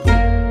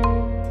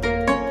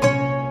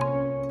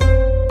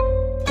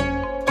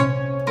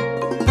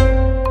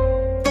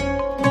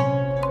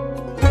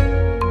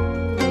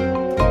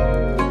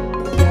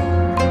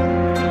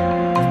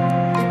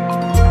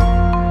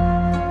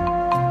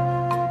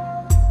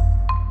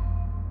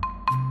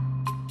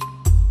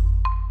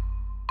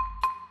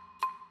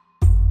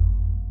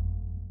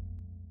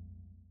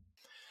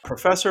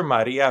Professor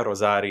Maria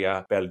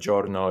Rosaria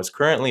Belgiorno is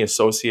currently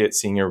Associate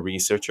Senior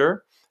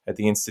Researcher at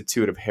the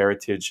Institute of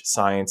Heritage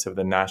Science of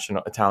the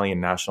Italian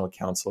National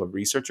Council of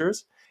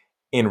Researchers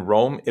in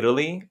Rome,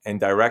 Italy, and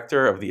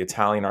Director of the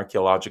Italian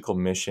Archaeological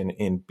Mission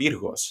in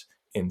Pyrgos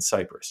in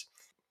Cyprus.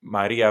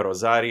 Maria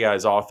Rosaria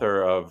is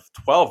author of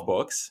 12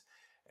 books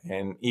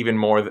and even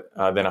more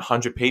than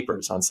 100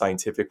 papers on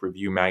scientific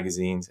review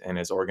magazines, and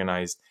has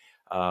organized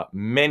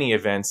many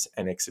events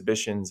and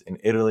exhibitions in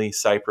Italy,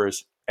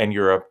 Cyprus, and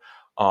Europe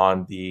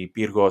on the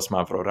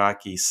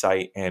Pyrgos-Mavroraki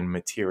site and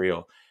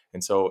material.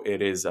 And so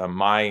it is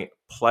my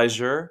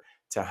pleasure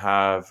to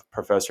have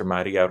Professor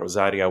Maria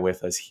Rosaria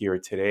with us here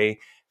today.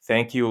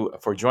 Thank you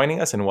for joining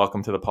us and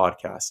welcome to the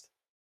podcast.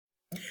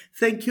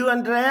 Thank you,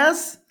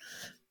 Andreas.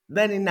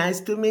 Very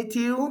nice to meet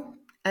you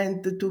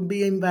and to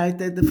be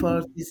invited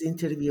for this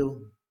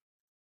interview.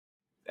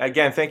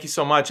 Again, thank you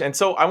so much. And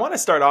so I want to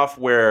start off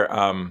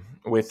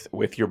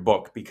with your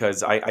book,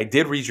 because I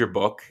did read your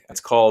book.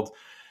 It's called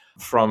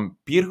From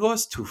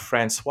Pyrgos to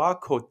Francois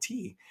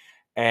Coty.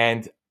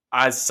 And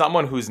as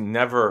someone who's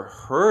never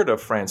heard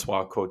of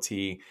Francois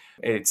Coty,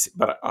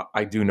 but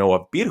I do know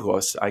of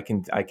Pyrgos, I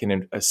can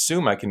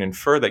assume, I can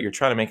infer that you're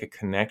trying to make a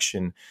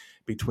connection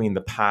between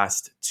the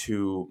past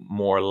to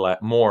more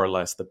or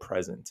less the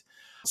present.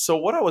 So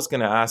what I was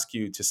going to ask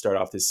you to start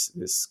off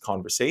this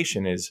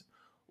conversation is,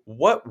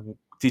 what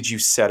did you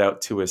set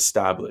out to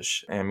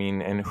establish? I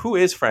mean, and who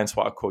is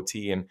Francois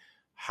Coty, and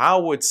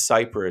how would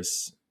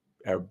Cyprus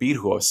or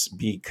Pyrgos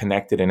be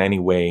connected in any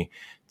way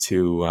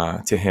to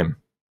him?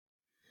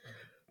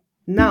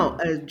 Now,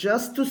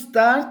 just to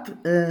start,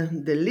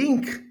 the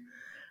link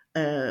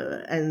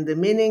and the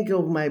meaning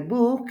of my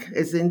book,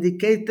 as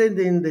indicated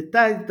in the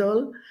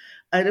title,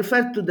 I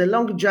refer to the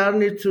long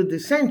journey through the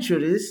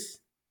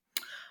centuries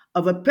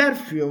of a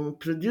perfume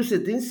produced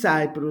in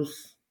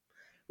Cyprus,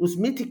 whose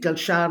mythical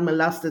charm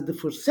lasted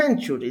for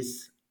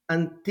centuries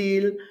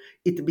until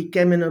it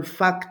became an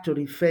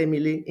olfactory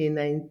family in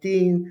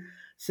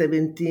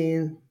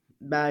 1917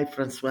 by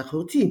Francois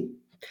Coty.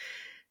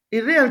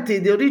 In reality,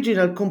 the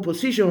original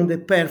composition of the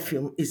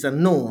perfume is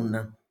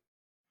unknown,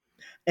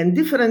 and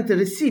different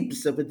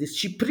recipes of the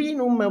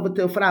Cyprinum of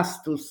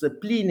Theophrastus,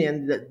 Pliny,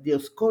 and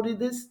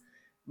Dioscorides,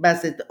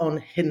 based on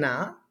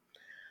henna,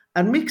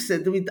 are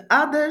mixed with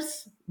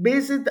others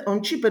based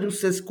on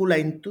Cyperus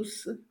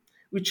esculentus,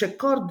 which,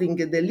 according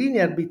to the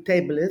linear bit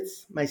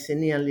tablets,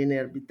 Mycenaean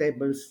linear bit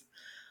tables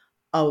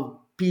of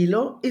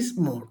Pilo, is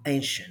more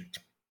ancient.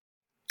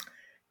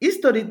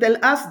 History tells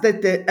us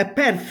that a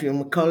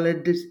perfume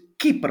called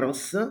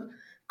Kypros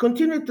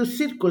continued to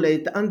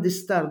circulate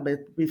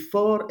undisturbed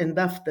before and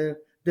after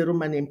the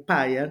Roman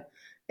Empire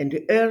and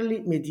the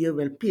early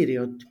medieval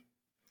period.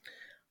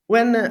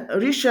 When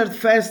Richard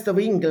I of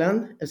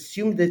England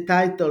assumed the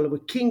title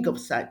of King of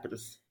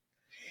Cyprus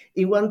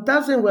in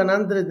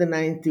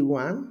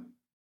 1191,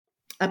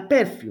 a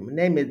perfume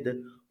named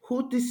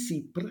Eau de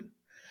Chypre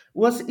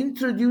was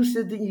introduced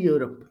in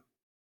Europe.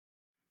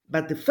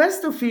 But the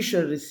first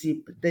official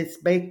receipt dates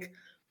back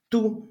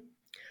to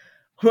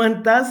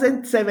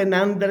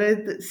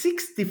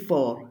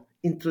 1764,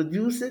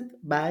 introduced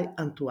by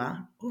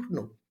Antoine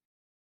Arnaud.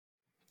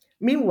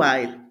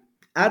 Meanwhile,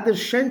 other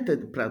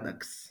scented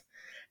products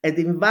had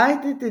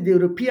invited the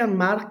European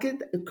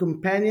market,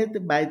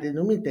 accompanied by the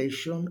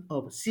nomination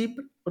of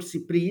Cypre or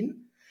cyprine,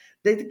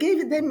 that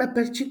gave them a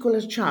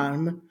particular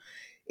charm,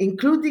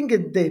 including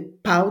the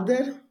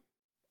powder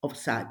of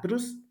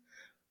Cyprus,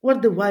 or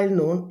the wine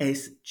known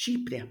as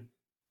Chypre,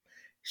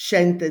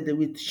 scented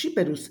with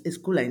Cyperus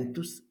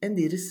esculentus and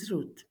iris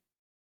root.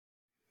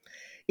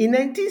 In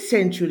 19th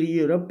century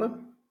Europe,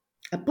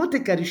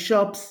 apothecary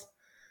shops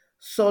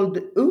sold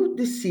Eau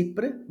de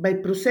Chypre by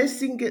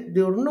processing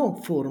the Arnaud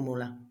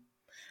formula,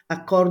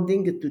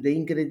 according to the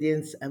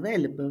ingredients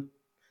available.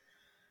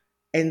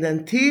 And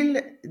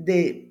until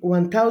the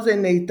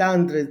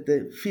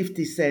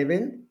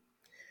 1857,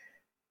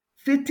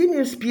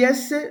 Fitimius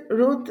Piesse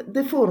wrote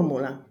the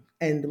formula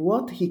and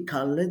what he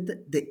called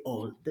the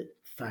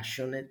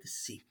old-fashioned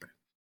Cypre.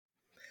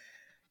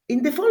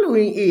 In the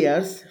following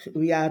years,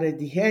 we are at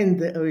the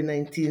end of the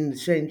 19th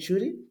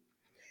century,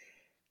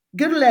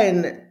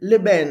 Guerlain,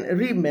 Leben,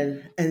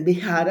 Rimmel, and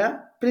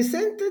Bihara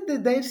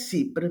presented their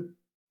Cypre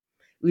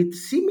with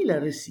similar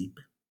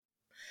recipe.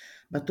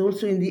 But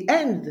also in the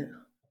end,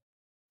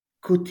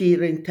 Coty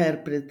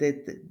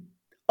reinterpreted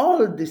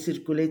all the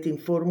circulating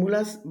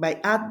formulas by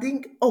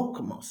adding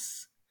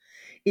okmos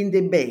in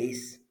the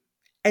base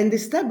and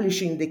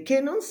establishing the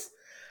canons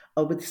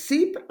of the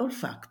Cypre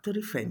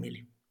olfactory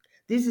family.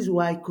 This is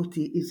why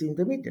Coty is in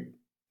the middle.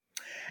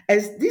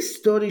 As this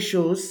story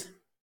shows,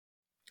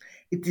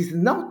 it is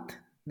not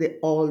the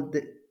old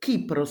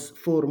Kypros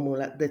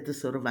formula that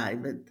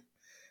survived,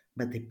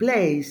 but the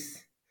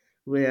place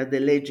where the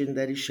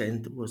legendary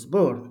scent was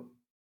born.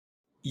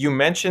 You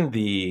mentioned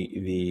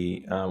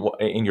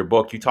in your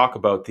book, you talk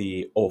about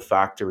the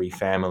olfactory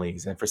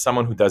families. And for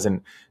someone who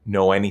doesn't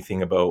know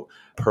anything about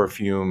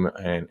perfume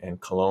and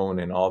cologne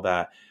and all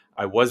that,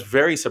 I was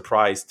very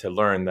surprised to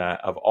learn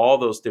that of all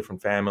those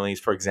different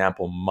families, for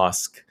example,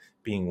 musk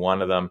being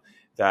one of them,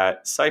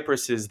 that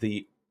Cyprus is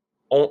there's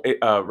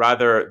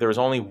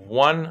only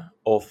one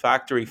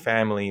olfactory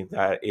family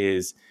that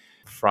is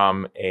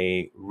from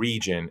a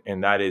region,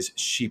 and that is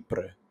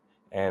Chypre.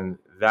 And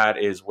that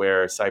is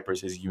where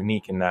Cyprus is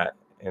unique in that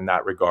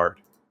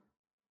regard.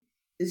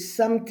 It's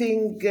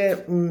something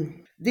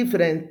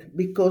different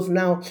because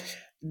now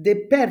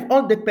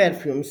all the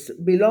perfumes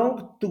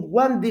belong to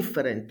one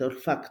different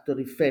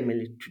olfactory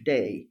family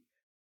today,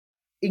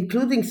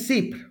 including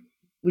Cypre,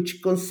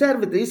 which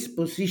conserved its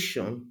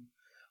position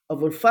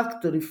of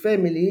olfactory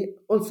family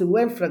also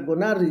when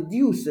Fragonard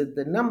reduced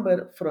the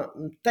number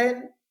from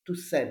 10 to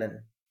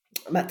 7.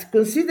 But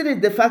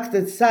considering the fact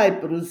that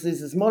Cyprus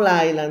is a small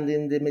island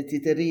in the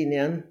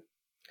Mediterranean,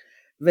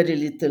 very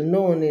little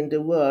known in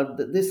the world,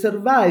 the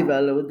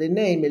survival of the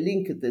name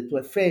linked to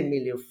a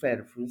family of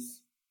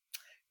perfumes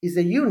is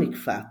a unique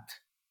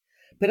fact,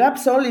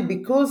 perhaps only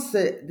because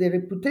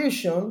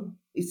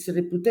its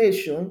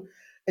reputation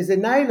as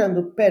an island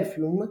of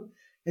perfume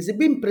has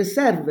been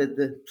preserved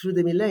through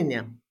the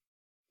millennia.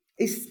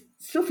 It's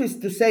suffice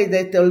to say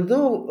that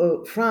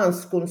although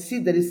France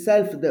considers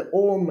itself the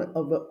home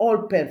of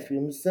all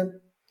perfumes,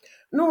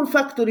 no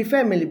olfactory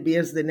family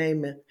bears the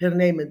name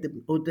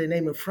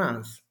of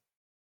France.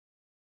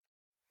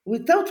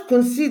 Without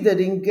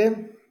considering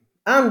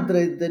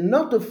 100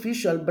 not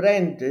official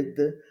branded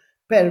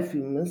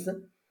perfumes,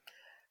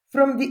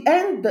 from the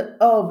end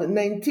of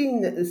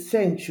 19th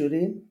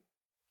century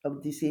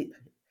of this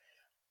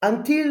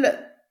until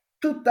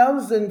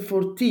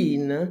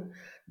 2014,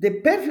 the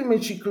Perfume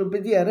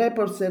Encyclopedia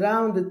reports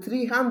around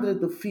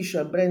 300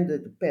 official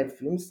branded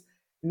perfumes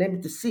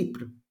named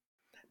Cypre.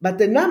 But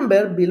the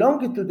number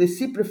belonging to the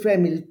Cypre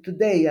family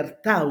today are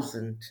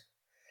thousands.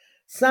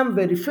 Some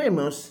very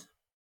famous,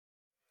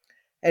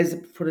 as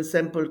for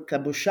example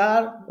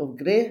Cabochard of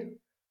Grès,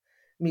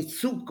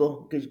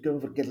 Mitsuko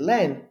of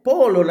Guerlain,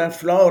 Polo La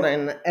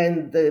Floren,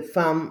 and the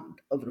Femme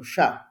of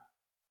Rochat.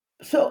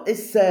 So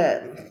it's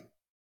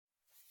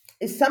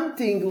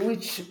something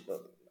which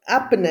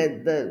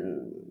happened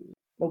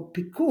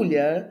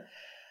peculiar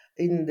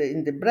in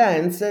the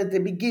brands at the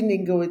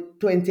beginning of the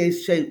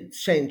 20th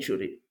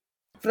century.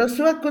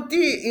 François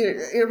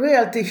Coty, in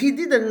reality, he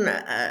didn't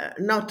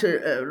not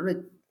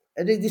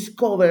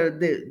rediscover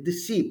the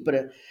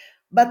Cypre,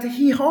 but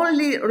he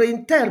only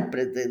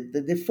reinterpreted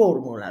the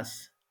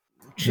formulas,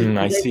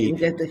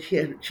 circulating at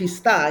his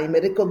time,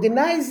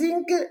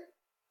 recognizing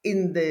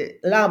in the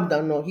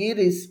Labdanum,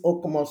 Iris,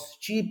 Okmos,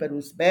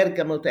 Cyperus,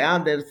 Bergamot,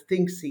 and other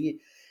things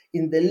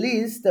in the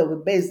list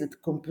of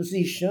based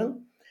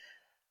composition,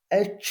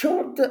 a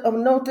short of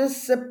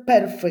notice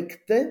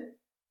perfect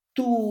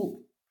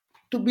to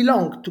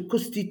belong, to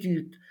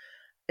constitute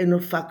an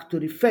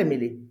olfactory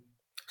family.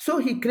 So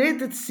he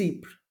created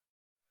Cypre.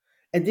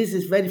 And this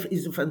is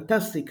a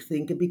fantastic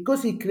thing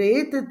because he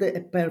created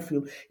a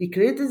perfume. He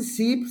created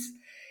Cypre,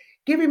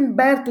 giving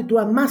birth to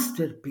a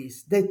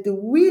masterpiece that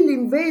will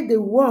invade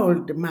the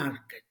world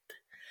market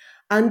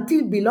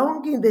until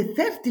belonging the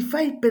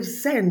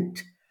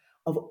 35%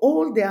 of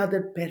all the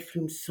other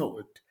perfumes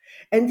sold.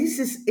 And this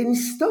is an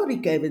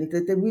historic event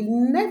that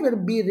will never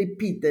be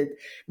repeated,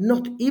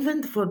 not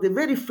even for the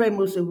very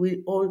famous,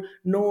 we all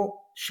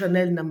know,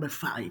 Chanel No.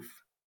 5.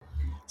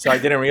 So I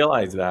didn't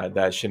realize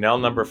that Chanel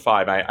No.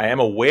 5. I am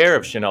aware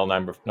of Chanel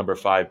number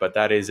 5, but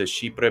that is a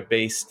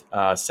Chypre-based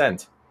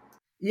scent.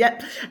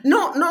 Yeah,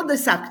 no, not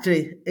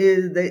exactly.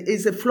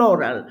 It's a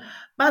floral,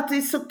 but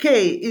it's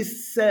okay.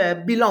 It's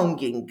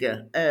belonging,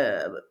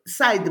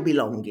 side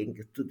belonging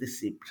to the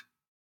Cypre.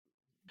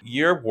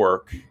 Your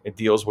work, it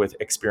deals with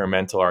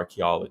experimental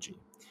archaeology,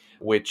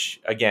 which,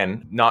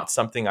 again, not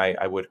something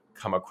I would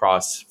come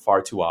across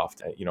far too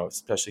often,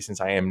 especially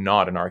since I am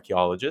not an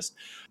archaeologist.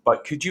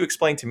 But could you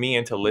explain to me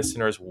and to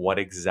listeners what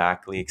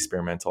exactly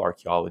experimental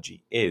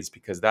archaeology is?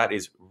 Because that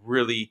is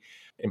really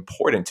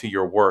important to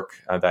your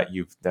work that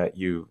you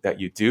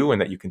do and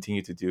that you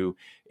continue to do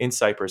in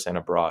Cyprus and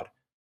abroad.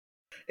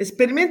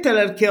 Experimental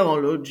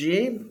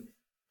archaeology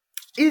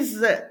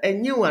is a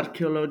new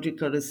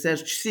archaeological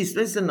research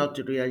system. It's not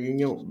really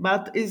new,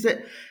 but it's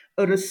a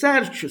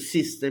research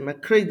system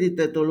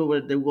accredited all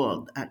over the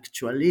world,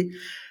 actually.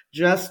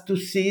 Just to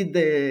see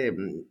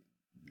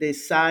the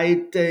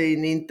site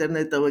in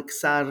Internet of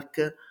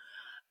Exarch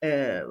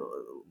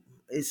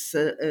is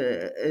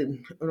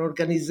an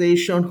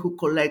organization who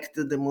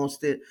collected the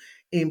most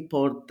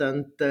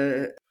important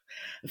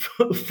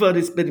for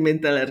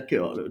experimental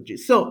archaeology.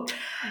 So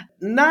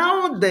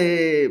now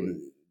the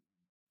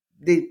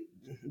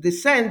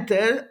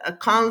center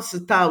accounts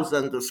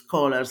thousands of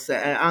scholars,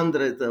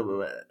 hundreds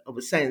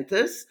of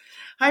centers.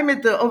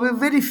 I'm to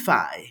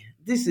verify.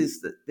 This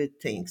is the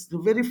things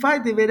to verify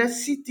the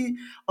veracity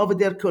of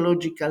the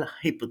archaeological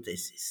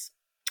hypothesis.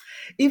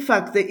 In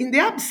fact, in the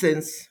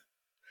absence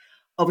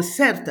of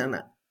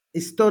certain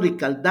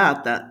historical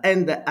data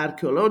and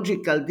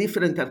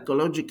different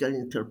archaeological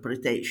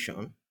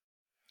interpretation,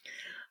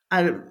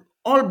 are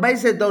all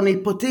based on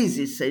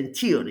hypotheses and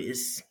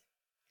theories.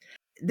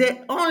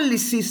 The only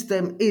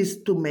system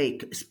is to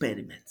make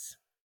experiments.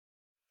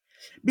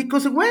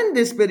 Because when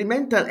the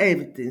experimental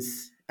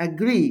evidence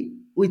agree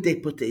with the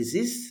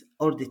hypothesis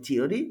or the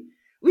theory,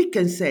 we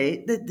can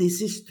say that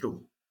this is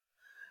true.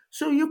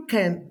 So you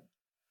can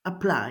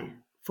apply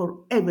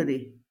for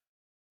every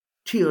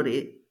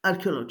theory,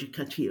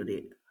 archaeological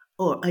theory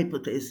or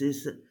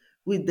hypothesis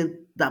with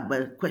the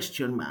double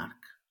question mark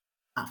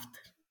after.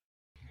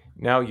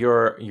 Now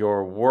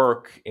your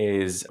work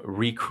is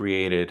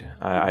recreated.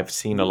 I've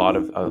seen a lot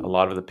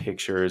of the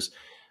pictures.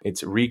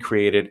 It's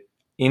recreated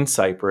in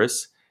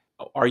Cyprus.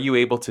 Are you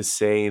able to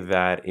say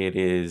that it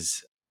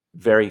is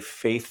very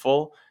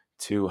faithful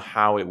to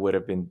how it would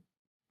have been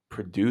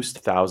produced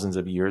thousands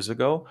of years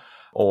ago?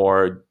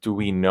 Or do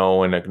we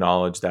know and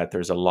acknowledge that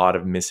there's a lot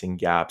of missing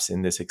gaps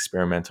in this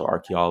experimental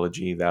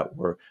archaeology that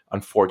we're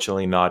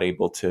unfortunately not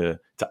able to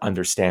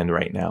understand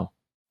right now?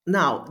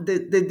 Now,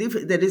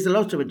 there is a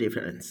lot of a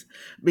difference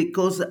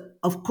because,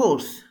 of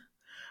course,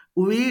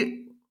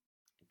 we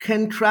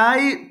can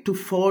try to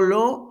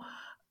follow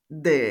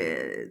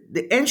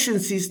the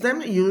ancient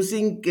system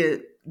using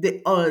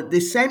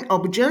the same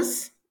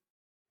objects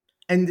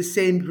and the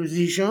same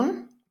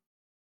precision,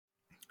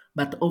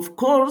 but of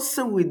course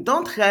we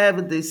don't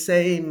have the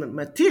same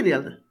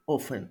material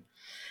often.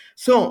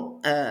 So,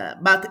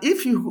 but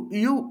if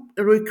you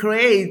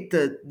recreate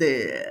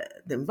the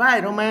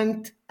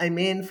environment, I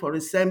mean, for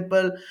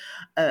example,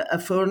 a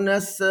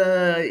furnace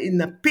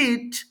in a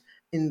pit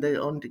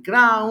on the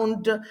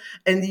ground,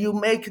 and you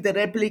make the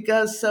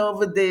replicas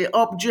of the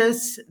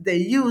objects they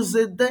used,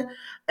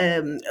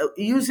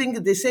 using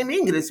the same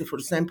ingredients, for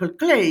example,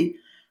 clay.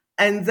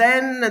 And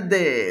then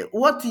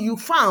what you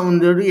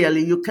found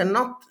really, you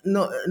cannot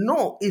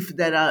know if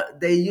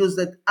they used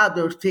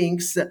other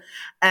things,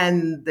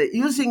 and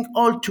using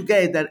all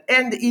together.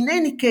 And in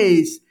any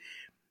case,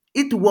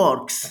 it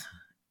works.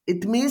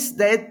 It means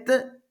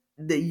that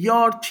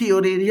your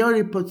theory, your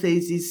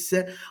hypothesis,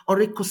 or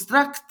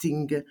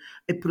reconstructing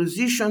a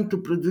position to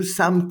produce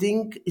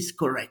something is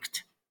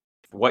correct.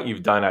 What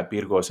you've done at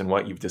Pyrgos and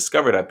what you've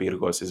discovered at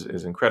Pyrgos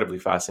is incredibly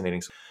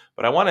fascinating.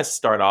 But I want to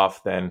start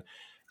off then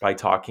by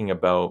talking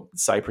about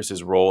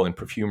Cyprus's role in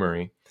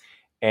perfumery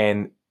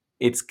and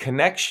its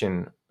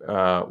connection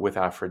with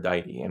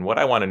Aphrodite. And what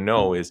I want to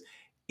know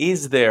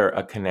is there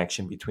a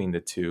connection between the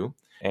two?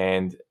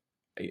 And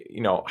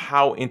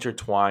how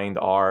intertwined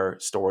are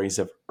stories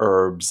of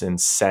herbs and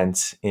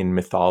scents in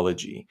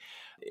mythology?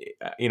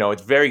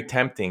 It's very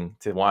tempting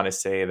to want to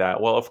say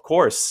that, well, of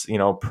course,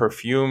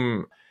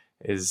 perfume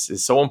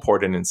is so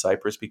important in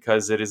Cyprus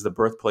because it is the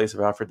birthplace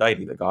of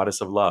Aphrodite, the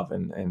goddess of love,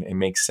 and it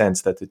makes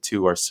sense that the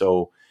two are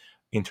so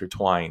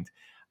intertwined.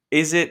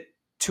 Is it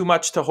too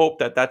much to hope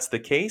that that's the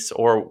case,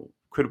 or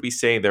could we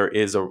say there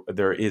is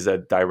a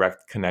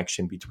direct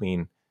connection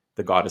between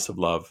the goddess of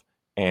love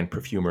and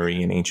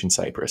perfumery in ancient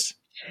Cyprus?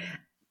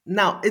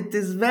 Now, it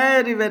is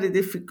very, very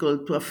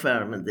difficult to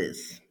affirm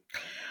this.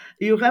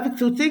 You have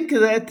to think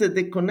that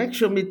the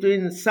connection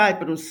between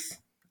Cyprus,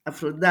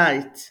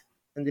 Aphrodite,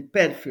 and the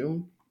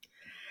perfume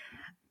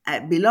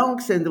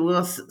belongs and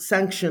was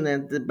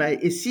sanctioned by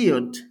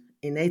Hesiod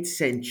in 8th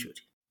century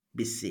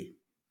BC,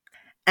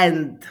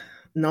 and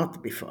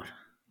not before.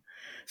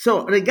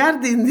 So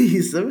regarding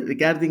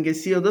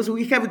Hesiod,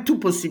 we have two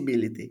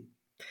possibilities.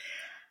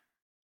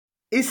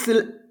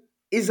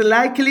 Is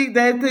likely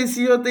that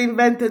Hesiod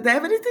invented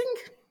everything?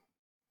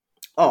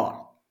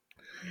 Or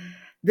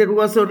there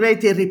was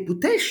already a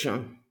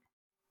reputation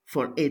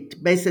for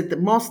it, based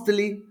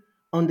mostly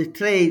on the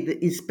trade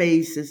in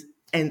spices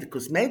and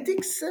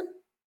cosmetics?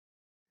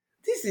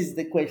 This is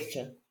the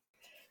question.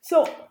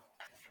 So,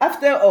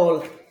 after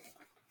all,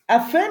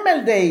 a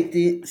female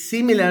deity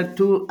similar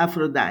to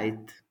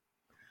Aphrodite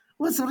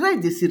was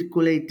already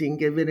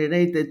circulating and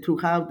venerated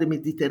throughout the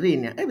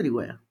Mediterranean,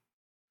 everywhere,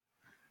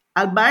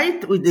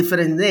 albeit with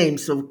different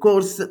names, of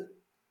course,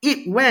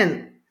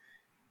 when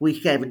we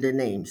have the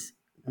names,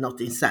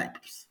 not in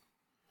Cyprus.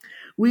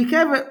 We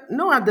have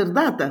no other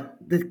data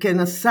that can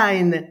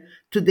assign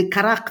to the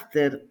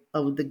character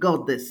of the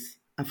goddess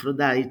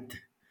Aphrodite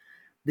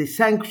the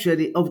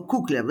sanctuary of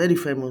Kuklia, very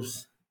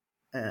famous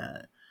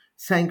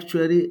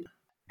sanctuary,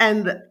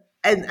 and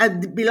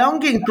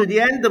belonging to the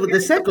end of the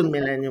second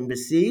millennium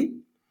BC,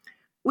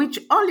 which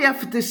only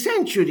after a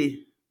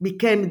century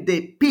became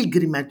the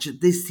pilgrimage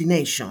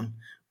destination,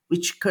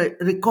 which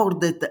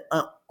recorded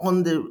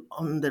on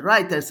the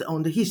writers,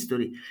 on the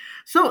history.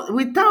 So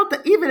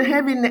without even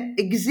having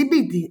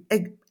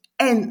exhibited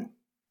and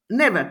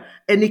never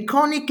an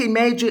iconic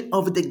image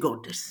of the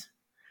goddess,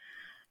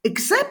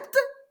 except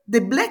the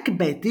black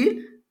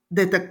beetle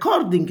that,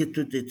 according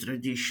to the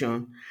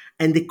tradition,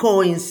 and the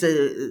coins,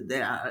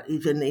 there are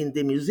even in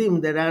the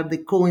museum, there are the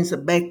coins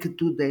back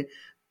to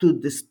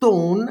the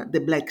stone, the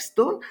black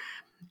stone,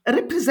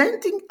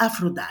 representing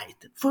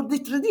Aphrodite for the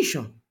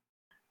tradition.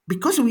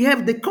 Because we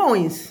have the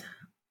coins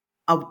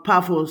of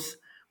Paphos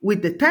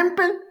with the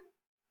temple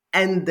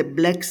and the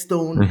black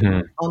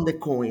stone on the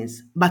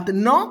coins, but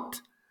not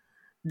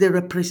the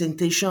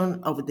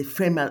representation of the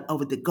female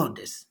of the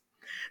goddess.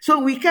 So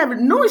we have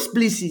no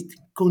explicit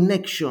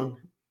connection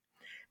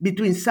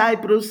between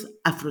Cyprus,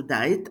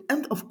 Aphrodite,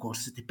 and of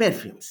course the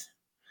perfumes.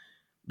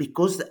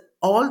 Because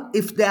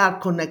if they are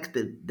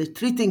connected, the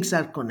three things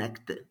are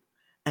connected.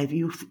 And if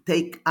you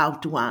take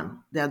out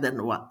one, the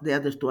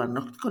other two are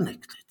not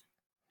connected.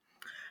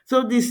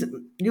 So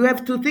you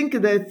have to think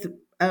that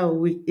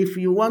if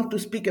you want to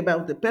speak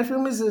about the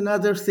perfume is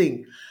another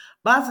thing.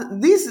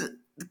 But this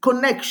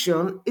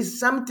connection is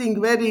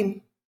something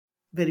very,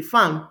 very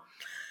fun.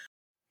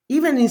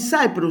 Even in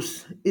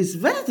Cyprus, it's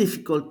very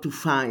difficult to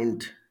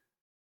find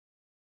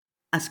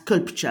a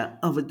sculpture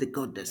of the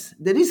goddess.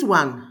 There is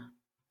one,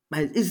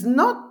 but it's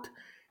not.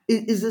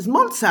 It's a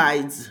small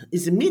size.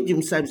 It's a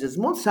medium size, a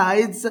small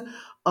size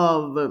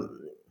of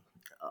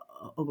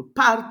a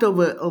part of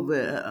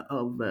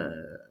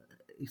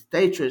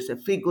statues,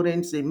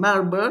 figurines in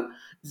marble,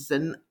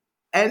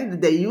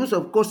 and they use,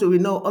 of course, we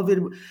know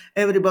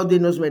everybody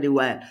knows very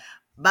well,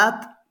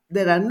 but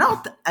there are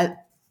not a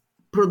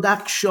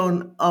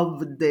production of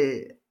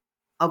the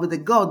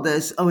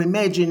goddess or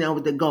imagining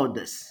of the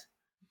goddess,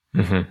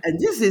 and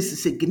this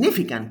is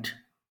significant.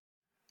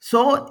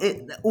 So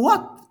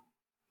what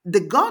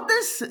the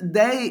goddess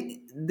they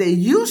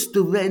used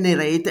to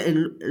venerate,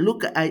 and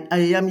look, I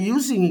am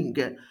using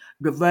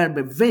the verb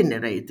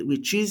venerate,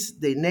 which is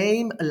the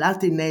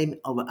Latin name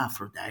of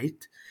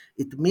Aphrodite.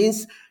 It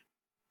means,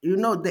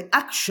 the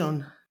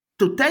action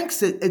to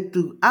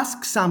to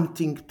ask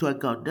something to a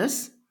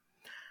goddess.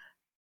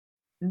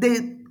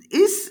 There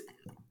is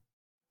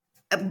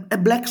a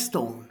black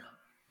stone,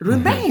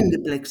 remain the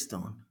black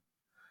stone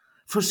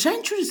for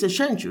centuries and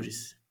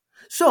centuries.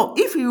 So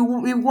if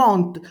we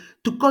want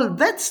to call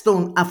that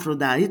stone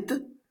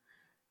Aphrodite,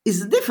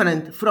 it's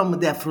different from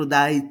the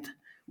Aphrodite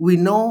we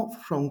know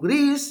from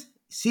Greece,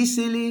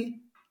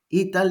 Sicily,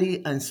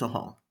 Italy, and so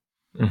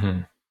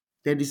on.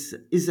 That is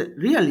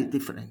really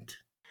different.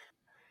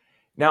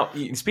 Now,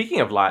 speaking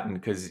of Latin,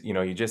 because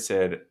you just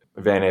said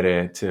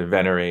venere, to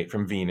venerate,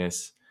 from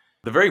Venus.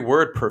 The very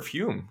word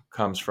perfume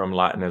comes from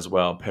Latin as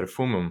well,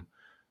 perfumum,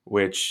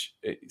 which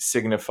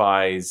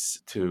signifies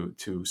to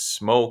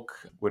smoke,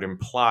 would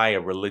imply a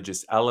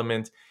religious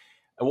element.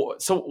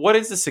 So what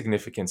is the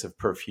significance of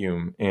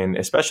perfume, and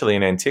especially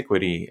in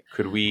antiquity?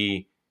 Could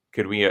we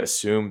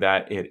assume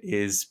that it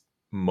is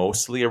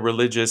mostly a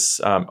religious,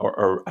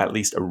 or at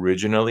least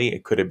originally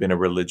it could have been a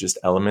religious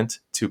element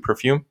to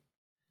perfume?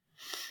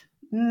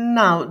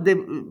 Now,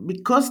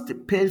 because the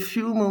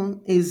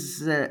perfumum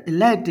is a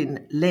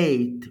Latin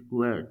late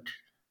word,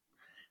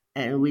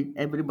 and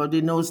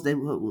everybody knows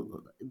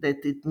that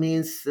it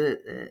means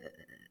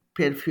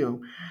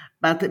perfume.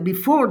 But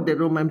before the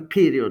Roman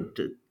period,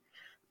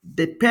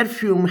 the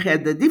perfume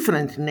had a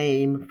different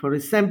name. For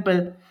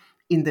example,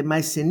 in the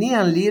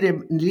Mycenaean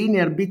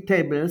linear bead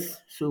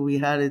tables, so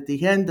we are at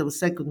the end of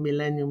second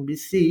millennium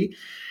BC,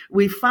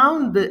 we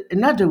found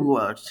another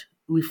word.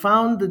 We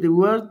found the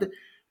word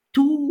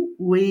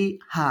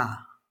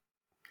tu-we-ha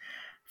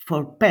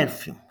for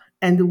perfume.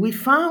 And we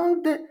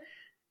found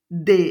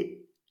the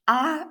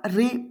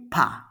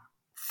arepa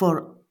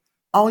for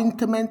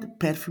ointment,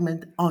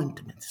 perfume,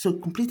 ointment. So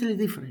completely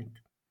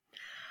different.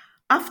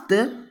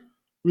 After,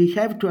 we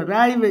have to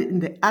arrive in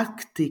the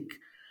Attic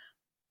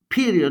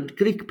period,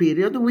 Greek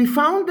period, we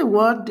found the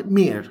word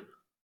myr,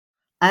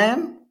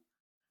 M-Y-R.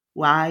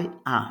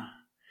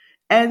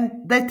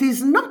 And that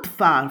is not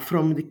far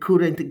from the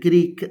current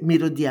Greek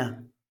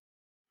myrodia.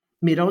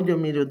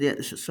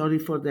 Myrodia, sorry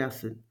for the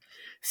accent.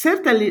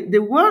 Certainly, the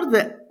word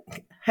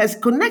has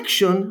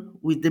connection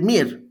with the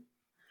myrrh,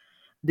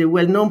 the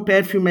well-known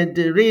perfumed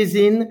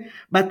resin,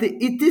 but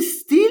it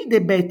is still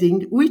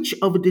debating which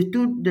of the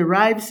two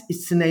derives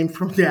its name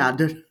from the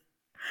other.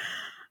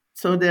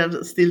 So they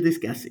are still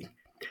discussing.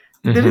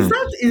 The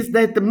result is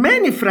that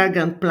many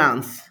fragrant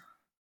plants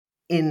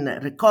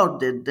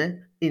recorded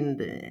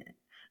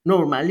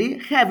normally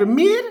have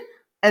myrrh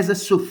as a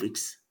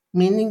suffix,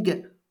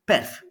 meaning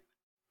perfume.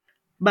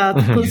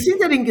 But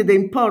considering the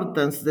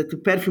importance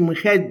that perfume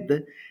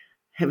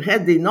have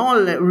had in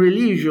all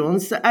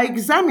religions, I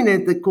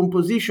examined the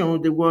composition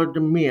of the word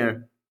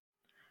myrrh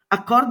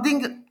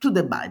according to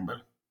the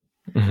Bible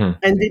and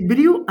the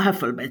Hebrew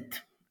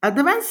alphabet,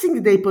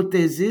 advancing the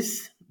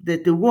hypothesis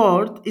that the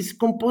word is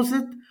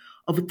composed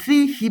of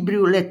three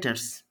Hebrew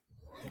letters: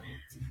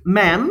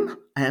 Mem,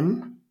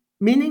 M,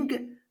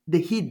 meaning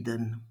the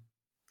hidden;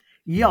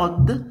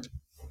 Yod,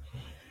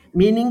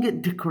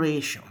 meaning the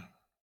creation;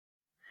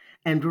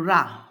 and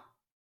Ra,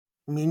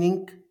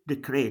 meaning the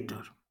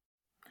creator.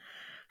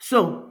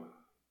 So,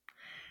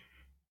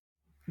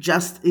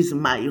 just is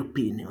my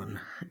opinion,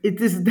 it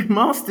is the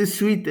most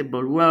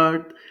suitable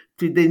word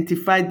to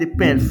identify the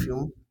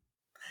perfume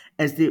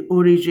as the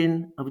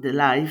origin of the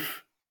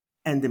life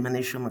and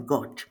emanation of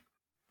God.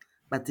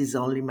 But it's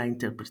only my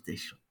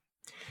interpretation.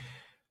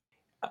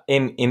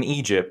 In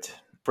Egypt,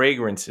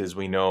 fragrances,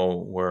 we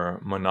know,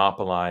 were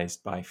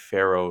monopolized by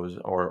pharaohs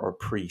or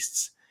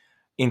priests.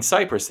 In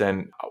Cyprus,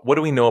 then, what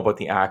do we know about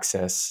the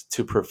access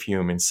to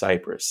perfume in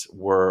Cyprus?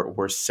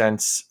 Were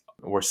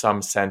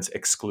some scents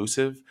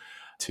exclusive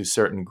to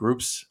certain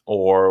groups,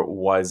 or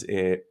was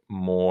it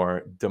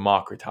more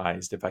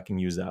democratized, if I can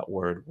use that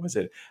word? Was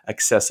it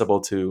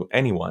accessible to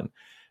anyone?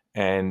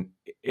 And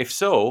if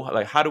so,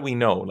 like, how do we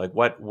know? Like,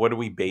 what do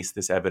we base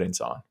this evidence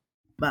on?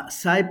 But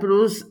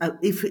Cyprus,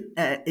 if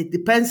it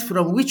depends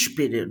from which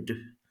period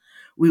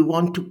we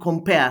want to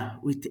compare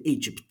with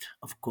Egypt,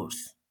 of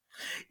course.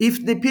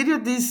 If the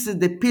period is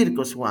the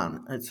Pyrgos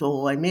one, and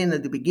so I mean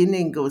at the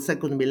beginning of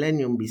second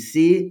millennium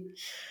BC,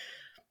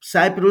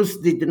 Cyprus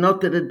did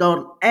not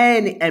return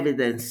any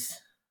evidence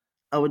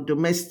of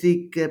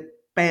domestic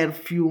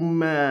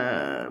perfume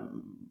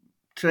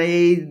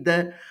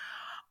trade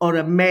or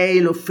a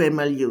male or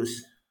female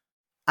use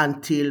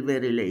until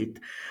very late.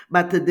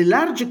 But the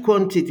large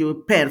quantity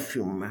of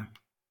perfume,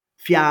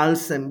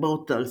 phials and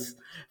bottles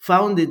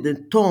found in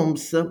the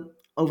tombs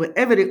of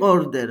every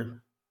order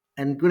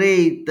and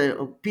grade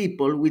of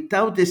people,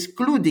 without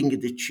excluding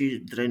the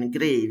children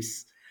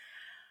graves,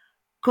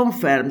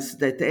 confirms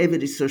that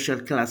every social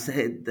class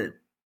had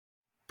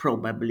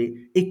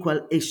probably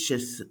equal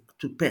access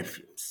to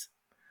perfumes.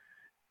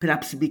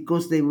 Perhaps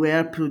because they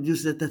were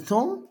produced at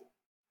home?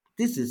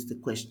 This is the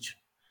question.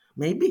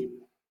 Maybe.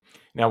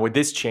 Now, would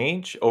this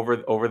change over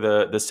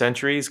the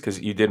centuries? Because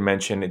you did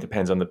mention it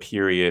depends on the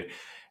period,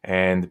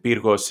 and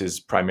Pyrgos is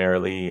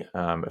primarily,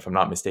 if I'm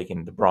not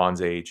mistaken, the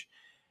Bronze Age.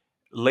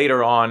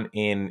 Later on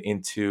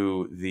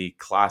into the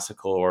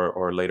classical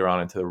or later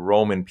on into the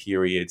Roman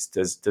periods,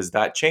 does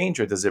that change,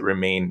 or does it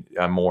remain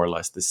more or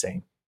less the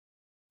same?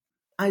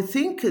 I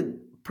think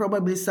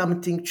probably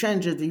something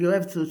changed. You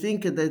have to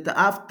think that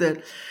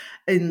after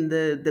in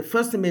the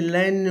first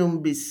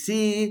millennium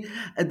BC,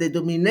 the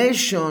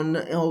domination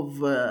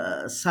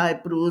of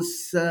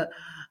Cyprus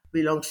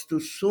belongs to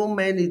so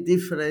many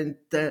different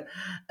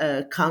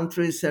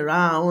countries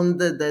around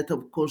that,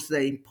 of course,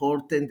 they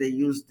import and they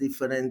use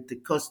different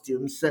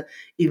costumes,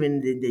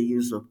 even in the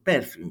use of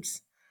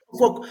perfumes.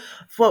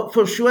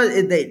 For sure,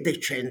 they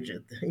changed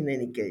in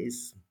any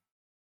case.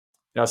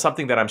 Now,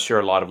 something that I'm sure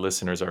a lot of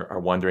listeners are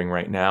wondering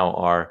right now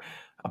are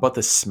about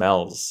the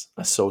smells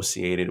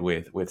associated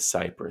with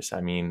Cyprus.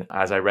 I mean,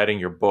 as I read in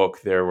your book,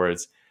 there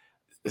was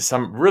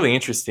some really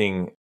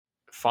interesting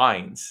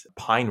finds: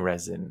 pine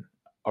resin,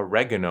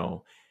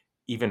 oregano,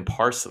 even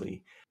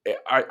parsley.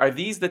 Are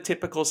these the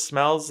typical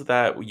smells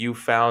that you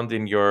found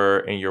in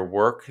your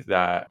work,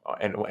 that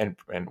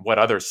and what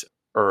other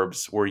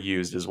herbs were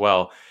used as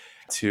well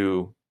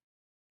to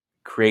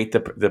create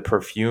the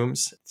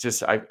perfumes?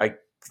 Just I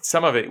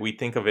some of it we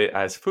think of it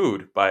as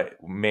food, but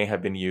may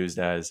have been used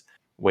as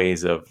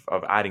ways of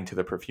adding to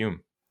the perfume.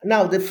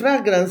 Now, the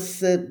fragrance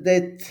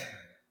that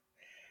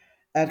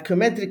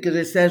archaeometric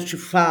research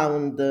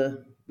found,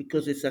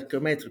 because it's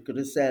archaeometric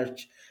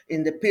research,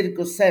 in the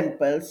Pyrgos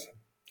samples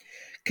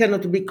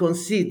cannot be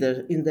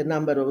considered in the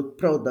number of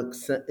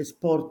products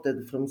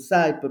exported from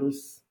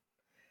Cyprus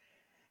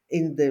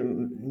in the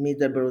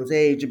Middle Bronze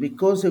Age,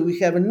 because we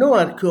have no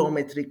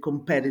archaeometric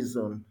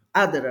comparison,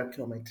 other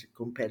archaeometric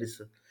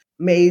comparison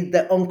made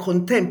on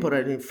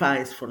contemporary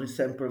finds, for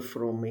example,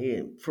 from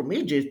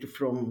Egypt,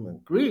 from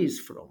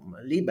Greece, from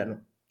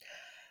Lebanon.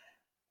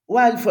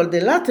 While for the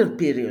latter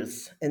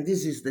periods, and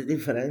this is the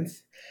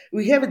difference,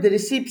 we have the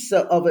receipts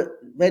of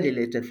very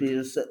later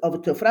periods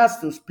of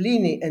Theophrastus,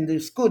 Pliny, and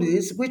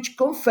Dioscorides, which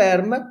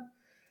confirm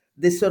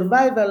the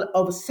survival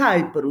of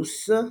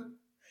Cyprus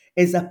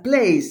as a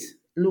place,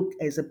 look,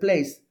 as a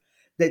place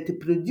that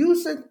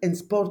produced and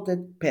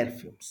exported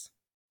perfumes.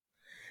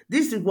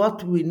 This is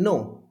what we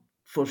know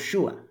for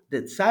sure,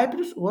 that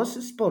Cyprus was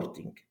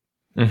exporting.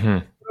 Mm-hmm.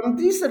 From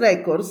these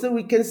records,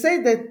 we can say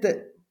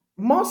that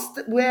most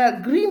were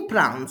green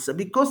plants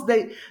because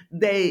they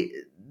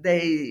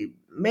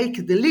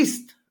make the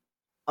list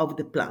of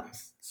the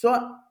plants.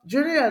 So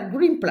generally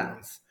green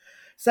plants,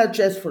 such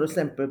as, for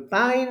example,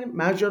 pine,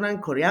 marjoram,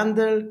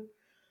 coriander,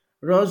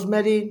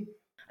 rosemary,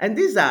 and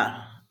these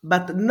are,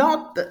 but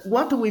not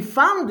what we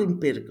found in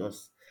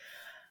Pyrgos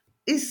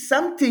is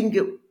something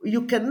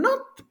you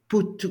cannot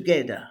put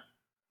together.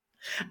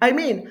 I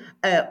mean,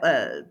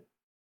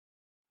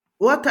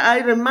 what I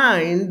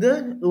remind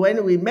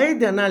when we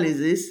made the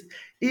analysis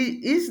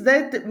is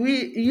that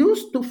we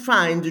used to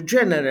find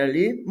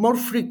generally, more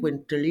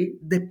frequently,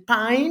 the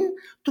pine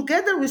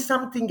together with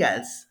something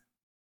else,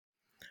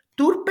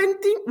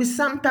 turpentine with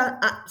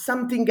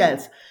something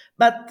else.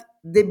 But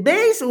the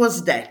base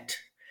was that.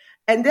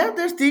 And the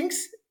other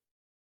things,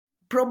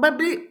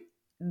 probably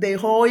the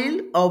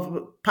oil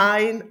of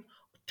pine,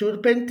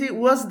 turpentine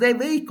was the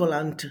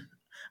vehiculant,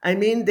 I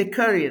mean the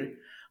carrier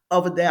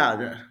of the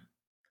other.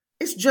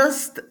 It's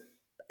just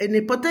an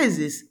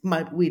hypothesis,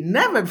 but we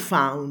never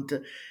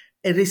found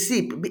a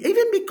receipt,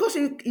 even because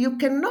you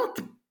cannot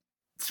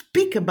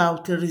speak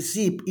about a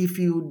receipt if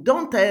you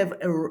don't have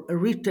a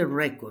written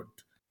record,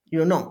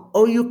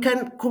 or you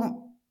can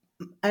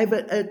have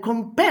a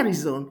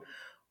comparison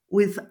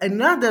with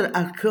another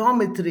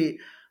archaeometry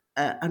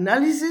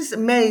analysis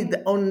made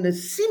on a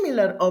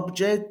similar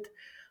object,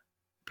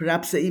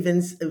 perhaps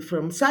even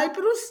from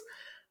Cyprus,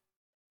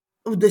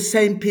 of the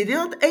same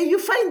period, and you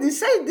find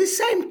the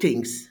same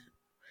things.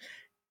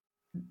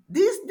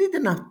 This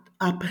did not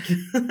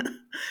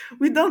happen.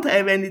 We don't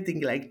have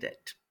anything like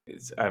that.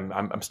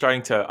 I'm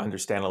starting to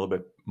understand a little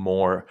bit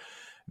more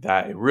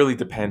that it really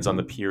depends on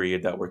the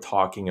period that we're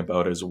talking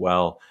about as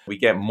well. We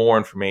get more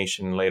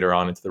information later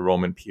on into the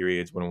Roman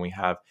periods when we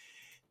have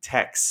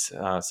texts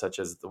such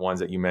as the ones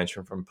that you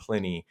mentioned from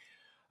Pliny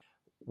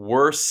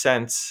were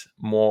some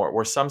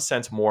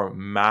sense more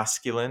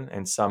masculine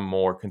and some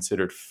more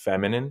considered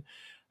feminine.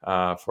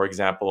 For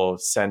example,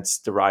 scents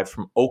derived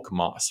from oak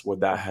moss, would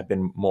that have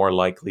been more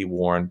likely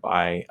worn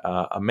by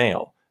a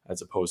male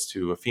as opposed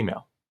to a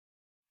female?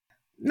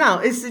 Now,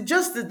 it's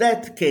just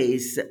that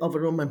case of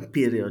Roman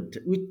period,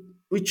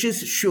 which is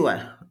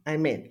sure. I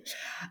mean,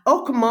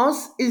 oak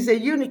moss is a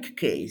unique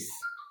case,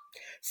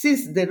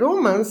 since the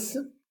Romans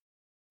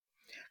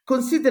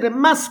considered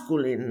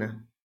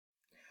masculine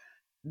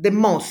the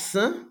moss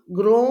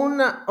grown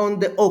on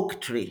the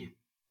oak tree,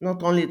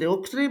 not only the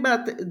oak tree,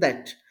 but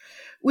that,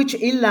 which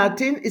in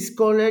Latin is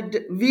called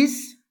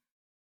vis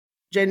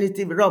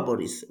genitive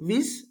roboris,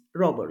 vis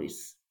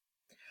roboris.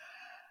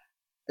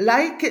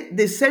 Like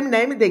the same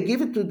name they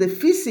give to the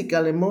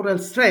physical and moral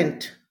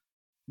strength,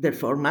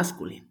 therefore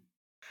masculine.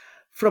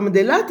 From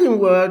the Latin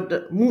word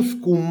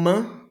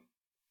muscum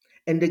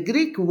and the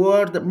Greek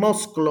word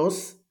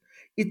mosklos,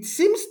 it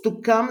seems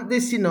to come the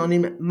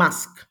synonym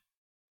musk,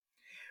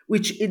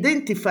 which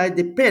identify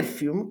the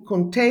perfume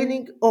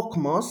containing oak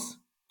moss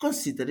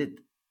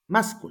considered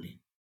masculine.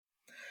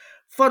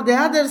 For the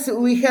others,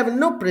 we have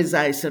no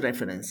precise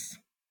reference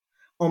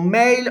on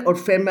male or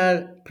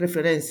female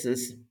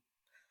preferences.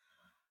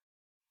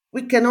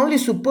 We can only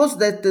suppose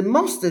that the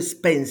most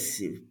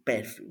expensive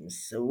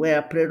perfumes were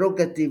a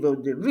prerogative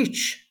of the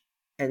rich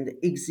and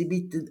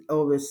exhibited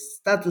of a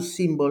status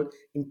symbol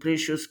in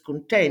precious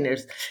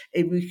containers.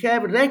 And we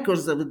have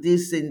records of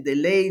this in the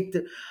late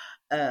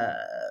uh,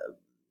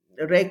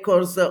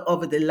 records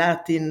of the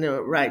Latin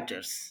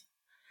writers.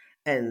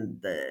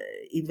 And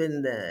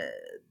even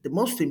the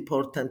most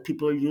important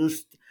people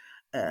used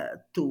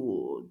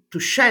to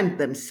shame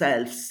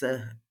themselves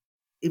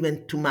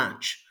even too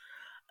much,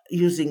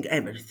 using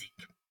everything.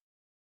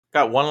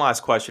 Got one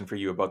last question for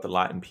you about the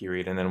Latin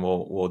period, and then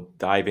we'll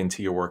dive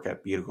into your work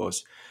at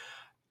Pyrgos.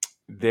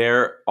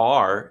 There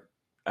are,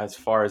 as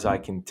far as I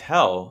can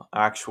tell,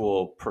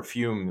 actual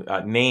perfume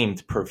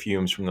named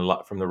perfumes from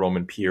the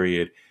Roman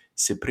period,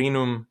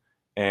 Cyprinum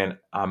and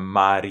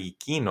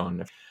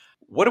Amarikinon.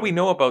 What do we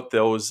know about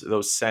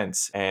those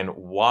scents, and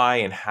why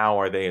and how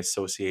are they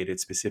associated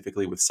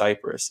specifically with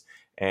Cyprus?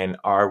 And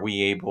are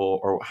we able,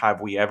 or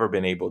have we ever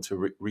been able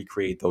to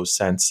recreate those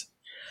scents?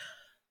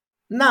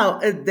 Now,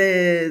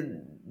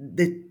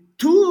 the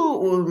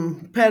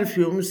two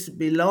perfumes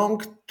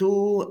belong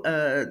to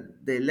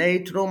the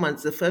late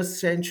Romans, the first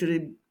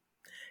century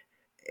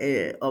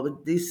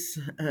of this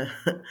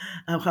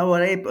of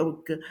our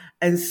epoch,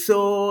 and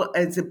so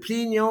as a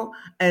Plinio,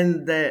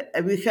 and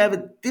we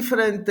have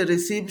different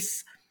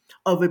receipts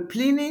of a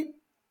Pliny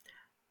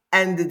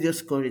and the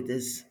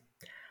Dioscorides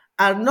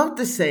are not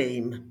the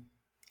same,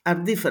 are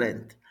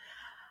different.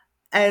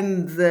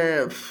 And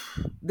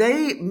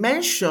they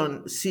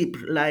mention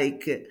Cypre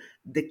like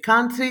the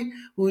country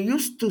who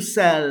used to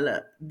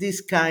sell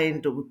this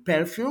kind of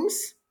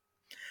perfumes.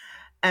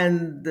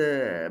 And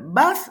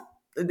but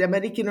the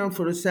American one,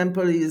 for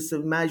example, is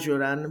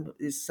Majoran,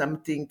 is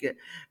something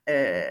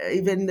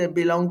even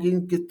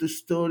belonging to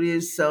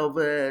stories of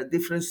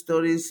different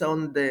stories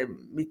on the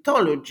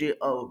mythology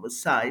of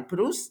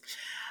Cyprus.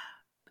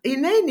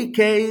 In any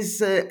case,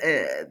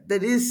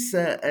 there is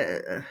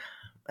a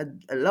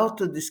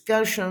lot of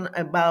discussion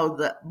about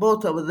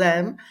both of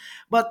them.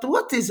 But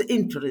what is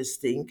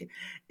interesting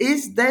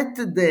is that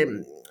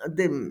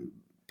the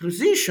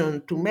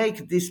position to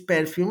make this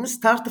perfume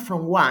start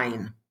from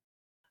wine.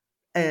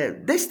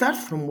 They start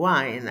from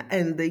wine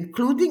and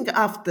including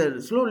after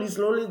slowly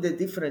the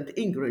different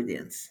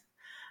ingredients.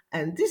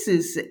 And this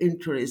is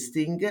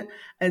interesting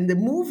and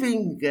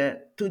moving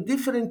to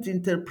different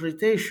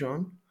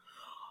interpretation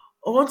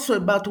also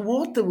about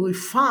what we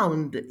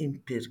found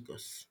in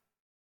Pyrgos.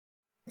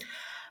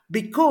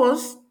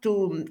 Because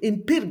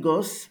in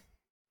Pyrgos,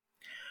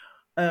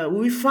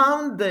 we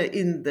found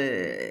in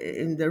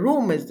the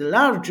room, as the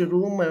large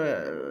room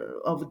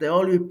of the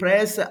olive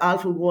press,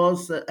 half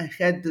was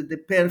had the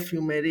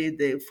perfumery,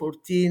 the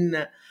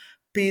 14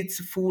 pits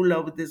full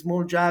of the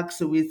small jugs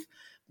with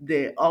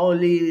the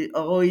olive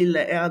oil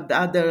and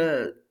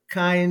other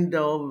kind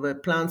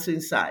of plants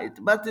inside.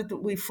 But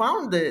we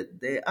found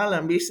the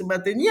alambics,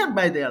 but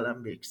nearby the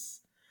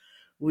alambics,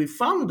 we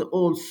found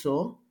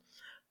also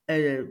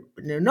an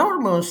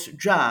enormous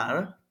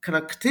jar,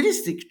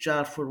 characteristic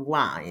jar for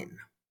wine,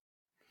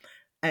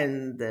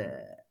 and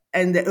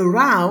and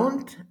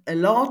around a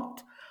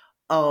lot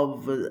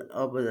of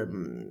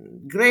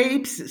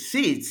grapes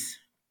seeds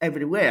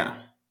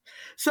everywhere.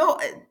 So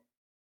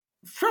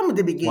from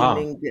the Wow.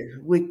 beginning,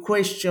 we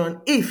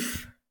question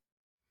if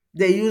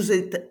they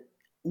used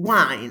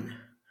wine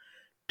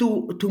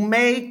to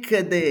make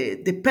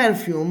the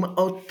perfume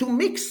or to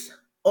mix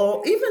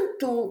or even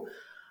to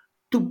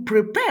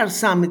prepare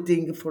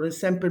something, for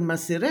example,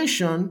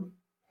 maceration,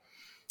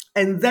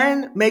 and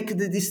then make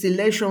the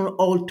distillation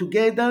all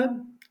together.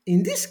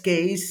 In this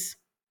case,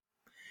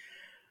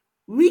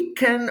 we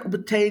can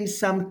obtain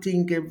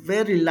something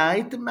very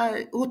light,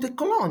 eau de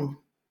cologne.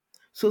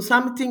 So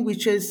something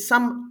which has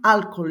some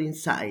alcohol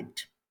inside.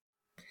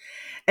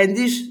 And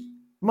is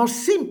more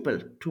simple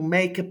to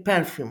make a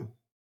perfume,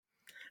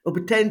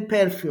 obtain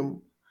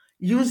perfume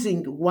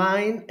using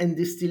wine and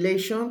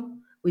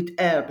distillation with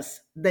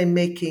herbs than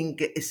making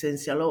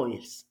essential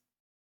oils.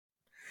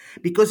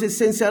 Because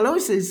essential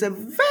oils is a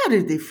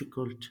very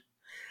difficult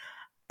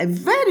and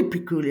very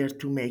peculiar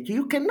to make.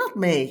 You cannot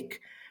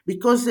make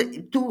because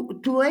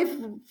to have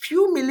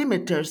few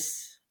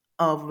millimeters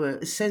of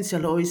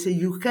essential oils,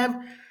 you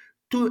have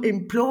to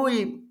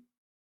employ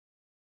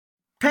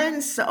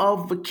tens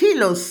of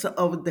kilos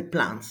of the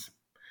plants,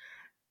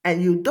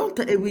 and you don't.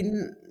 We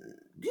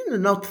did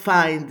not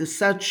find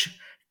such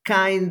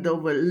kind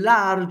of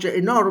large,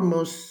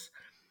 enormous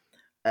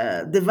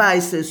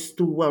devices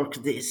to work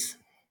this.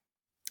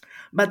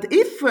 But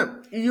if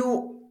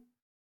you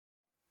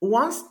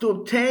want to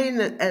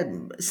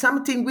obtain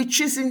something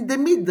which is in the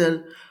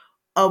middle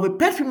of a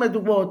perfumed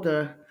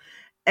water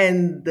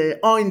and the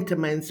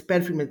ointments,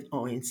 perfumed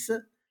oils,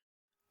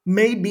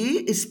 maybe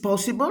it's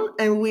possible,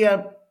 and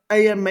I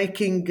am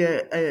making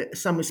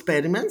some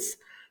experiments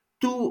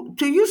to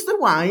use the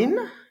wine,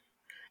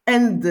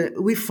 and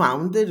we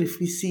found the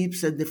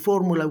recipes and the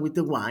formula with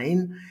the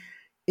wine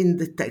in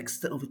the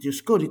text of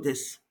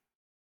Dioscorides.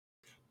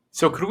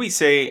 So could we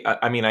say?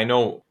 I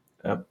know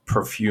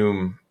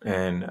perfume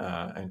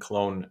and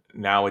cologne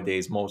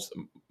nowadays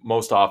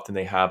most often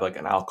they have like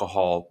an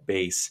alcohol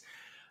base.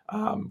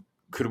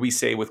 Could we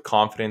say with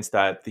confidence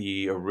that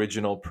the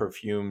original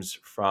perfumes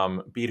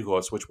from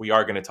Pyrgos, which we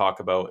are going to talk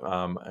about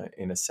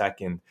in a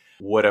second,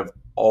 would have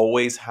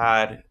always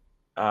had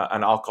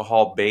an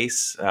alcohol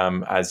base,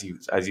 as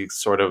you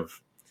sort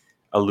of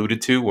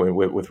alluded to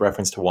with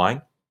reference to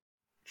wine?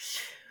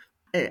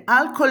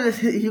 Alcohol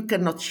you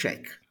cannot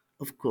check,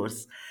 of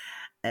course,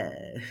 uh,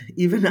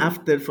 even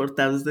after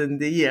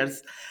 4,000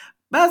 years.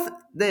 But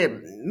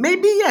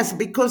maybe yes,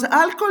 because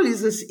alcohol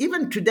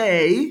even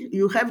today,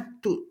 you have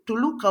to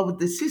look at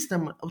the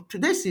system of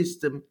today's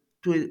system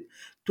to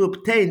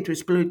obtain, to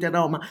exploit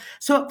aroma.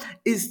 So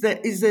is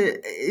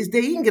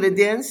the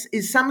ingredients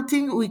is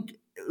something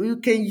we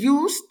can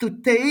use to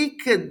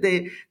take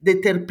the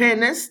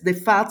terpenes, the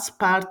fats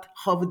part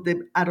of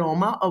the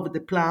aroma of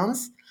the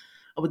plants,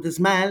 of the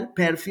smell,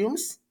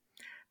 perfumes,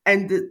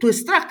 and to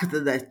extract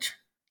that.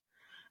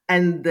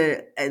 And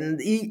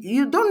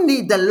you don't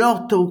need a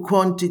lot of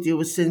quantity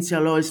of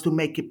essential oils to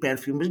make a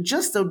perfume. It's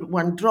just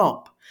one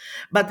drop,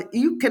 but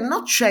you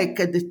cannot check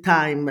at the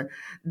time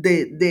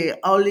the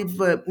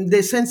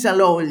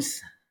essential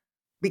oils,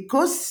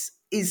 because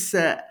it's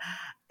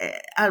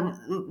are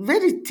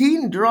very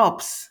thin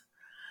drops.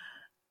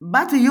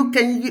 But you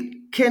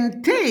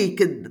can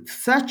take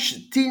such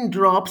thin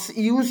drops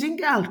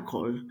using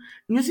alcohol,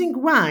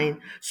 using wine.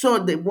 So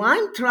the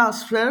wine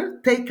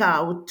transfer take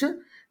out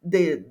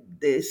the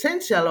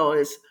essential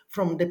oils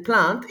from the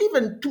plant,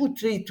 even two,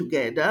 three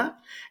together,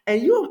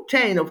 and you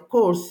obtain, of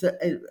course,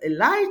 a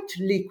light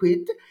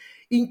liquid,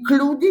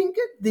 including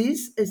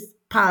this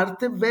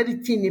part, a very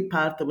teeny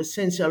part of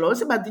essential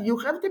oils, but you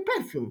have the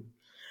perfume.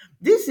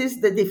 This is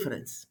the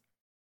difference.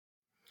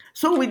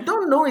 So we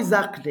don't know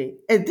exactly.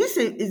 And this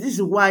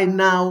is why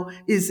now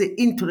is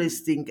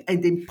interesting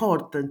and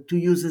important to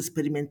use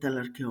experimental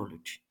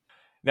archaeology.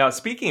 Now,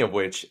 speaking of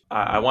which,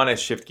 I want to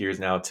shift gears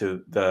now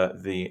to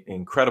the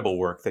incredible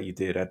work that you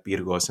did at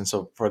Pyrgos. And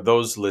so, for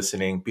those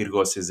listening,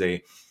 Pyrgos is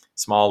a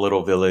small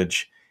little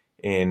village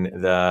in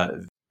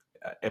the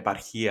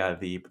eparchia,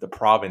 the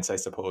province, I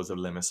suppose, of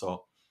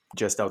Limassol,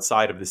 just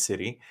outside of the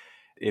city.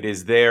 It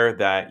is there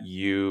that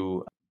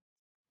you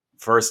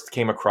first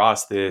came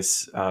across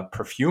this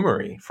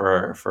perfumery,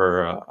 for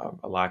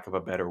a lack of a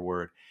better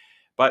word.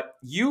 But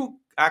you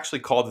actually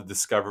called the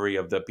discovery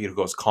of the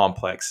Pyrgos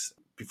complex,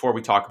 before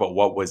we talk about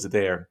what was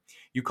there,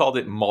 you called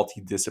it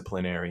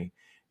multidisciplinary.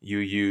 You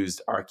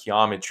used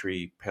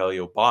archaeometry,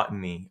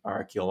 paleobotany,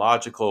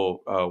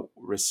 archaeological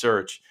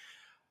research.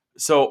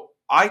 So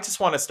I just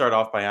want to start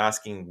off by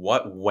asking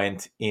what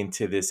went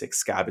into this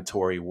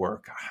excavatory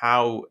work?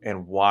 How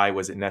and why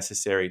was it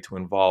necessary to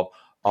involve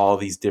all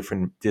these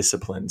different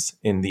disciplines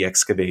in the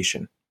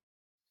excavation?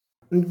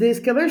 The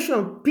excavation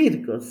of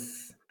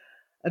Pyrgos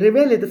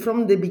revealed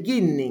from the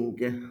beginning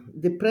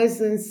the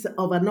presence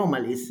of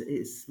anomalies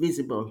is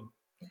visible.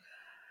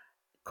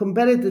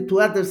 Compared to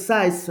other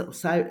sites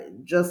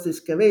just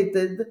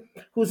excavated,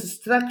 whose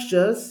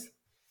structures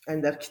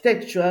and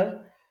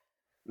architecture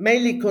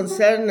mainly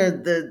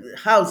concerned the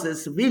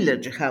houses,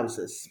 village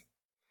houses.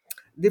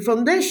 The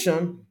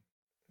foundation,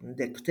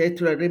 the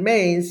architectural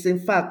remains, in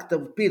fact,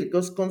 of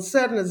Pyrgos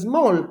concern a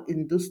small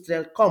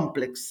industrial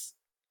complex,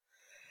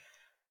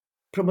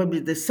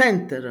 probably the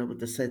center of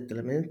the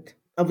settlement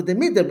of the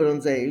Middle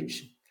Bronze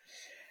Age,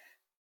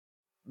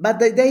 but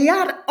they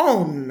are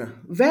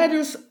on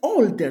various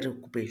older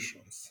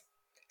occupations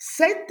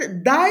set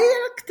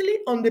directly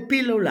on the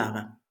pillow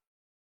lava.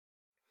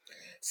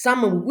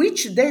 some of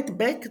which date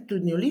back to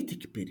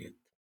Neolithic period.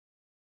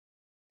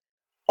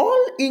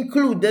 All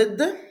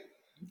included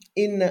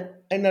in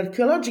an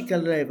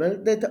archaeological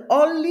level that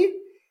only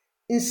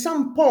in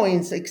some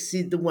points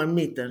exceed 1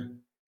 meter,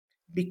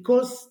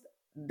 because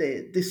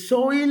the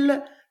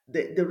soil,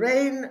 the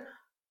rain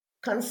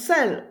can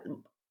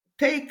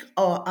take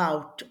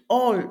out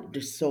all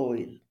the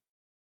soil.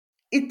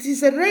 It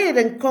is a rare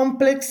and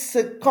complex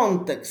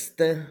context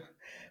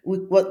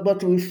with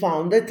what we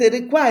found that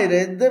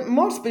required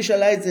more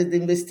specialized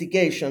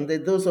investigation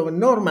than those of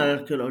normal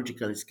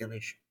archaeological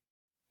excavation.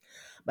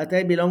 But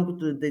I belong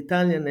to the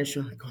Italian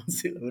National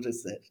Council of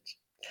Research.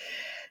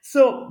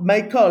 So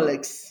my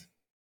colleagues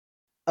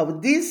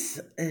of this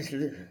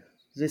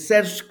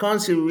research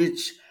council,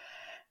 whose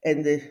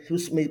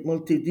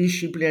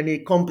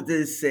multidisciplinary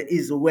competence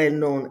is well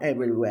known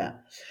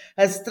everywhere,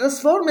 has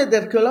transformed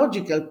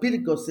archaeological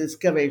Pyrgos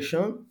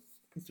excavation,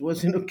 it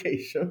was an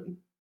occasion,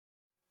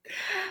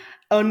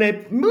 on a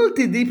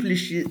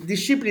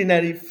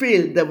multidisciplinary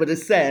field of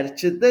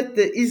research that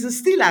is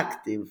still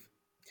active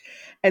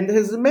and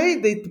has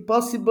made it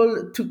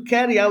possible to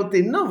carry out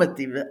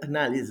innovative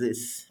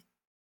analysis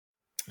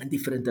in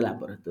different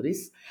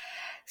laboratories,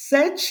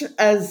 such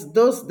as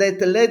those that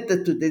led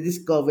to the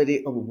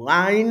discovery of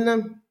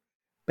wine,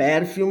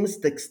 perfumes,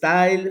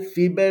 textile,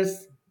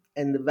 fibers,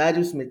 and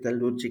various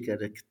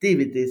metallurgical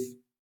activities,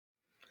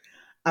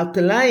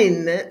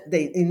 outline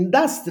the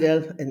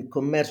industrial and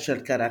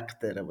commercial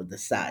character of the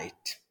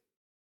site.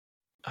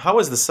 How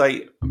was the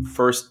site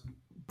first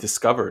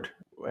discovered,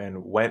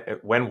 and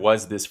when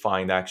was this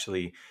find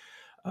actually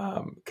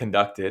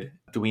conducted?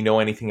 Do we know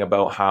anything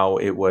about how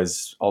it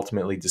was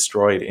ultimately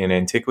destroyed in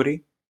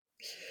antiquity?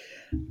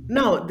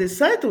 Now, the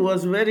site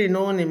was very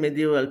known in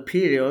medieval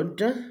period,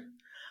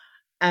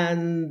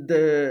 and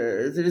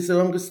there is a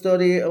long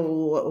story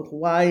of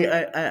why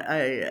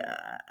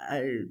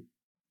I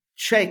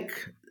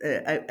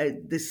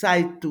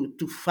decide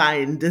to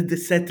find the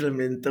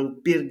settlement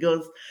of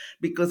Pyrgos,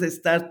 because I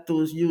start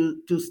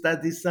to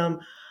study some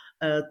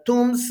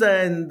tombs,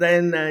 and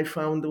then I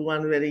found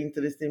one very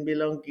interesting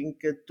belonging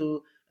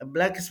to a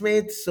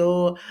blacksmith.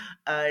 So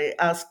I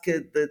asked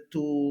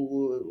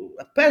to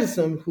a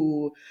person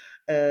who,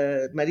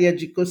 Maria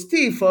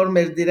Gicosti,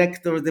 former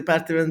director of the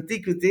Department of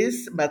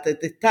Antiquities, but at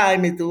the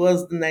time it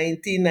was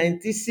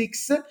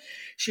 1996,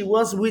 she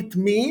was with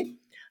me,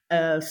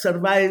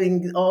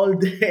 surviving all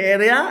the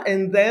area,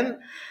 and then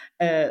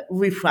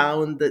we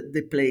found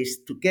the place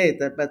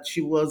together. But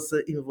she was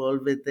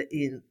involved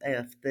in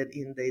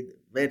the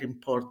very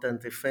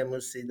important,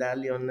 famous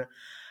Italian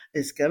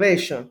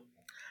excavation.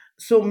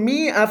 So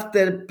me,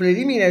 after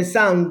preliminary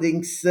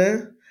soundings,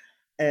 in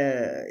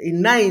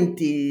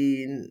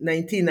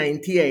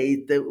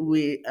 1998,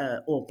 we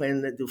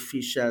opened the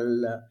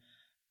official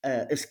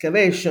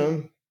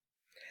excavation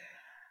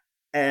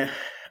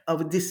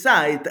of this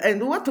site.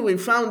 And what we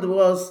found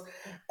was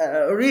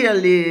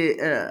really,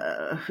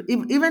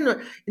 even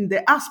in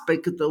the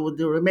aspect of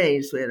the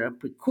remains were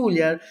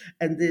peculiar,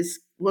 and this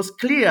was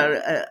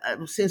clear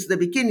since the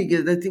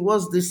beginning that it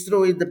was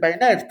destroyed by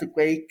an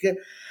earthquake.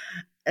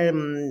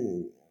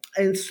 And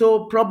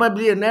so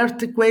probably an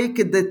earthquake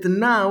that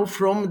now,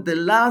 from the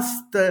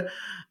last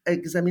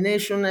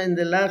examination and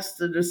the last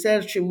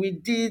research we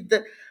did,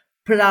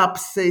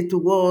 perhaps it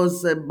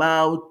was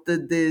about the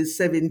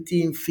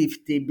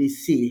 1750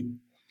 BC.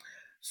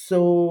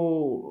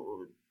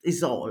 So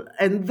is all.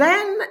 And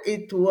then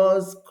it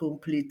was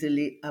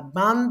completely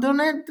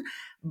abandoned,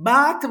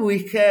 but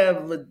we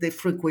have the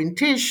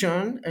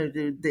frequentation of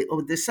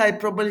the site.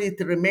 Probably it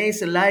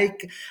remains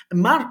like a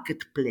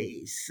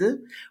marketplace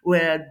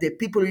where the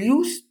people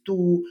used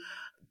to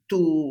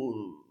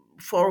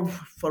for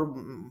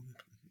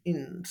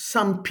in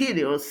some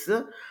periods,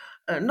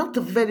 not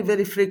very,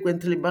 very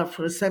frequently, but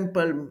for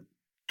example,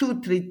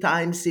 2-3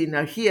 times in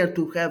a year,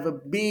 to have a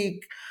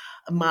big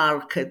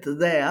market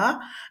there,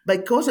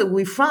 because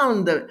we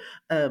found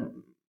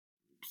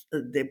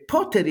the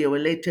pottery of a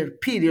later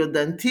period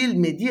until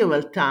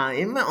medieval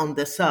time on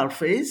the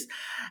surface,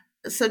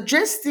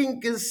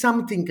 suggesting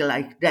something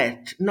like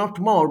that, not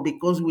more,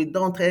 because we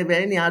don't have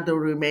any other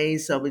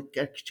remains of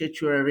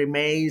architectural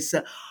remains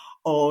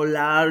or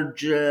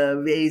large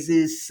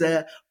vases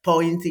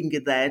pointing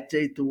that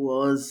it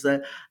was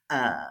a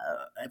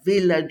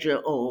village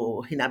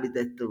or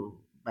inhabited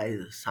by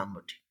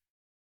somebody.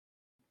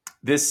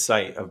 This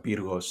site of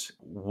Pyrgos,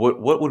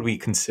 what would we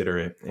consider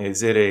it?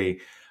 Is it a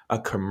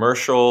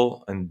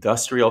commercial,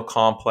 industrial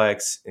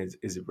complex?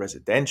 Is it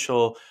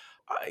residential?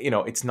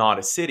 It's not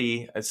a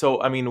city. So,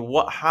 I mean,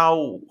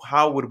 how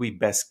would we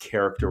best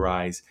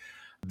characterize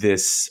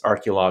this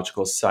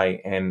archaeological site,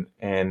 and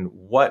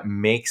what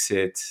makes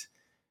it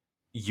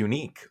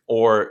unique?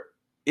 Or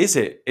is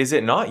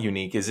it not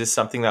unique? Is this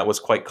something that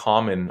was quite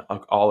common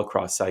all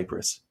across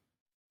Cyprus?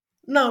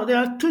 No, there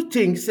are two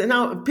things.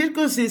 Now,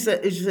 Pyrgos is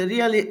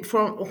really,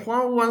 from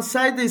one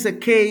side, is a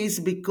case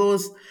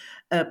because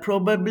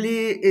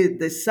probably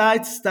the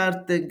site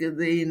started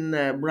in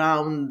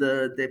around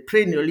the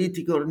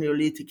pre-Neolithic or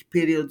Neolithic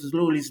period,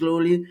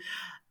 slowly,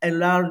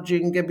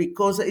 enlarging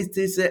because it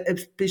is a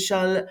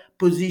special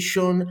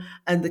position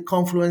and the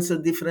confluence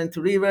of different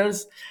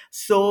rivers.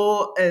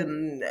 So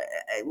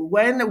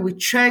when we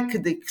check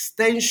the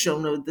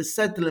extension of the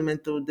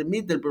settlement of the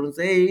Middle Bronze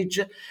Age,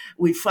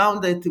 we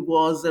found that it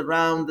was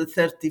around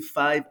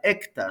 35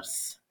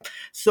 hectares.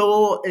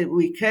 So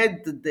we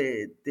had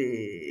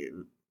the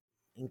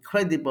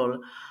incredible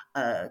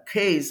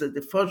case,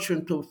 the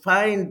fortune to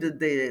find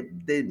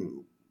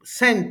the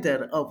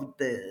center of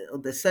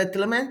the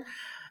settlement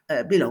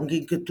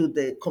belonging to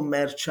the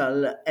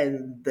commercial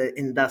and the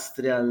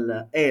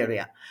industrial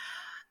area.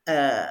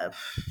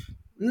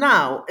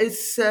 Now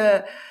it's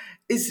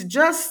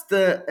just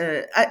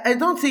I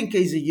don't think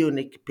it's a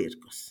unique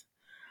Pyrgos.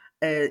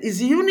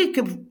 Is unique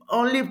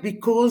only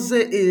because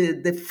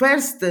the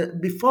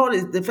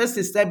first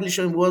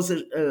establishment was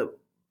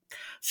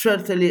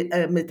certainly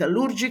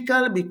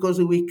metallurgical,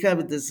 because we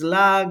kept the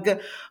slag,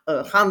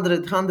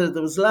 hundred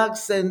of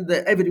slugs, and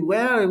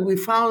everywhere we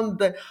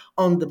found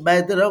on the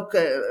bedrock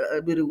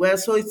everywhere.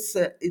 So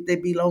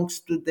it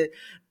belongs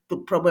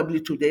probably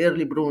to the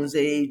early Bronze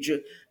Age,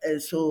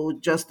 so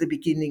just the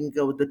beginning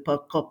of the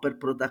copper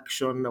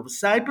production of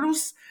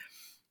Cyprus.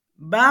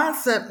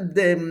 But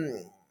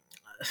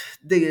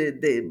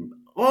the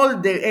all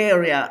the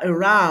area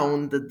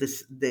around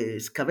the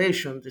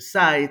excavation, the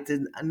site,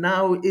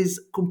 now is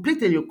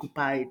completely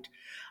occupied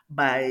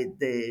by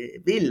the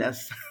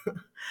villas.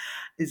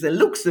 It's a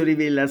luxury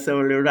villas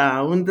all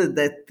around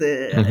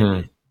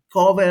that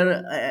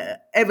cover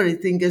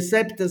everything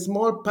except a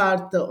small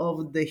part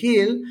of the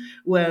hill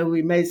where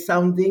we made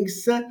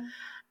soundings.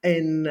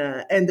 And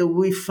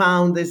we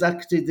found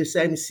exactly the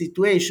same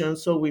situation.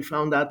 So we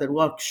found other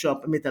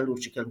workshop,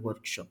 metallurgical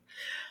workshop.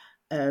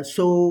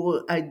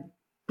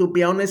 To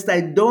be honest,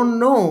 I don't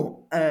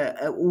know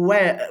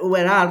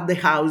where are the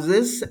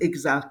houses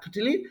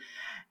exactly,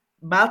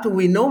 but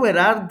we know where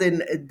are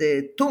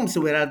the tombs,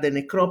 where are the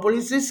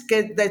necropolises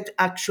that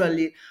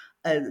actually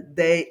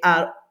they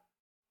are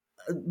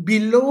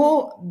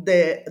below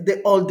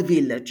the old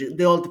village,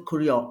 the old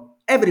curio,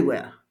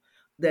 everywhere.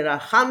 There are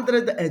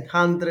hundred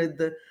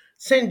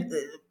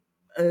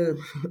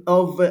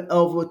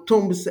of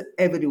tombs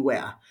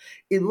everywhere.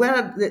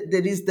 Where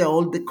there is the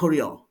old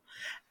curio.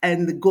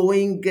 And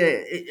going,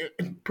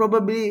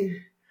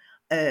 probably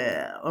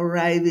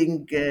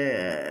arriving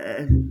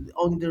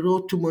on the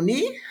road to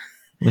Moni,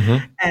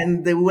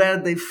 and where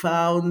they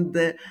found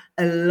a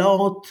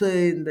lot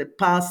in the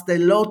past, a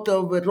lot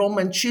of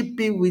Roman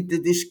cipi with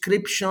the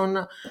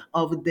description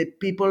of the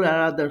people or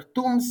other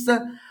tombs.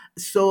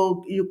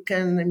 So you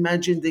can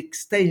imagine the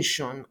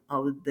extension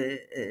of the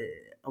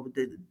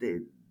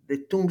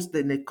tombs,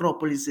 the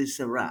necropolises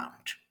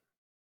around.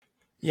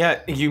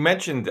 Yeah, you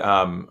mentioned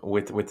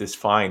with this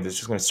find. This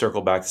is going to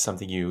circle back to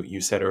something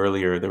you said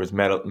earlier. There was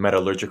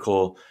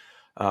metallurgical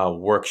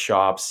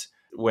workshops.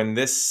 When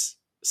this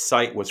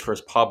site was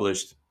first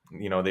published,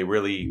 they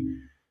really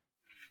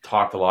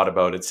talked a lot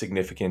about its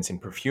significance in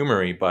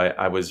perfumery. But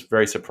I was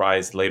very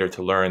surprised later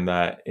to learn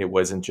that it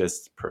wasn't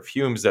just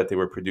perfumes that they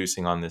were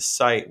producing on this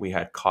site. We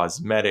had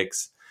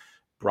cosmetics,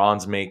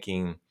 bronze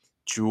making,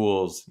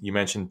 jewels. You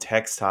mentioned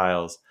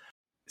textiles.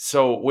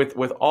 So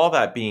with all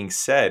that being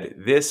said,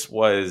 this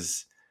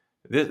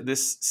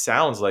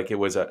sounds like it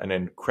was an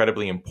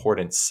incredibly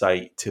important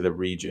site to the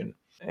region,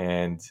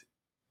 and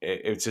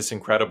it's just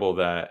incredible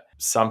that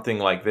something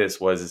like this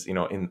was in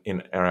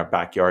our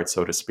backyard,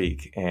 so to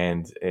speak,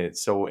 and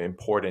it's so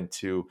important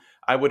to,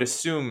 I would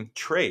assume,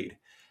 trade,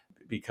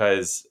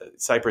 because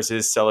Cyprus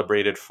is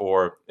celebrated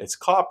for its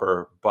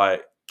copper,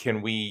 but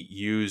can we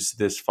use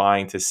this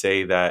find to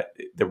say that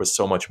there was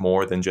so much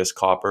more than just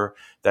copper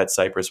that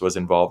Cyprus was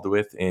involved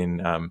with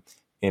in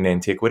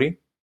antiquity?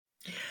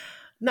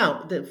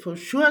 Now, for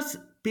sure,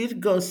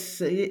 Pyrgos,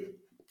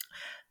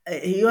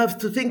 you have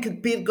to think of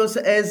Pyrgos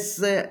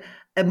as a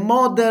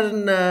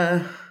modern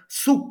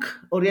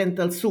souk,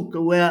 Oriental souk,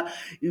 where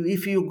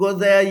if you go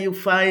there, you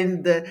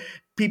find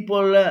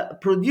people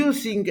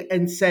producing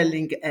and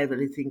selling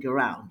everything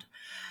around.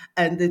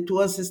 And it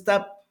was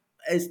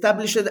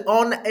established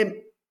on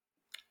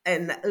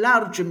a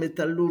large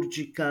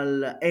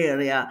metallurgical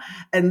area,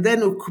 and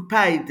then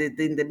occupied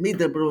in the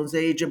Middle Bronze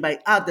Age by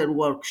other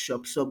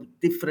workshops of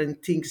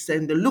different things,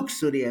 and the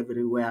luxury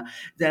everywhere.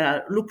 There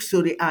are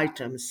luxury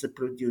items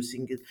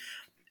producing it.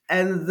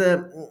 And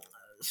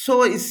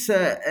so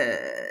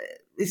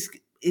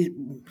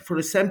for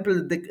example,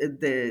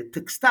 the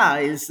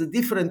textiles, the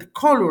different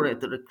colored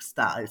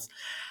textiles.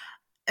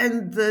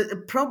 And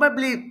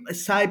probably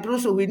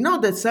Cyprus, we know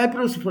that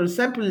Cyprus, for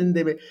example, in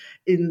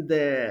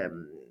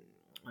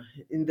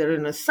the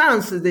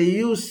Renaissance, they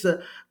used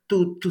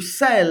to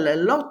sell a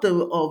lot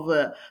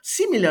of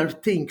similar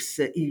things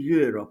in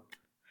Europe.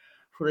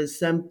 For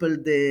example,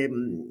 the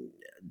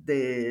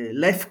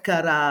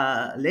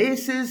Lefkara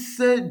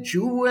laces,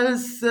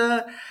 jewels,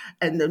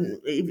 and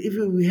if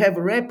we have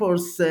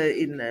reports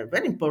in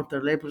very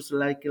important reports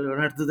like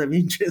Leonardo da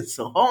Vinci and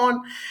so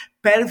on,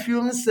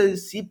 perfumes,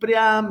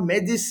 Cyprian,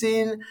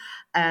 medicine,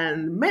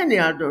 and many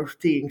other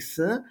things,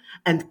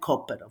 and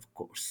copper, of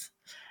course.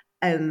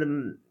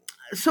 And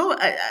so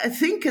I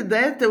think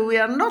that we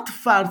are not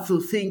far to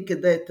think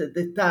that at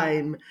the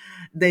time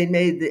they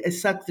made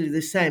exactly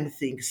the same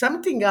thing.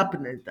 Something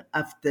happened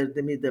after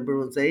the Middle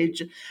Bronze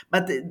Age,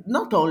 but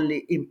not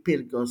only in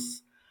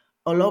Pyrgos,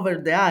 all over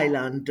the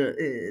island.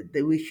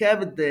 We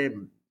have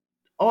the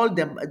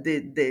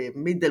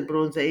Middle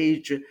Bronze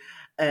Age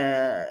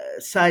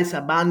sites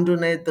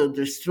abandoned or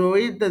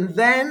destroyed, and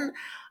then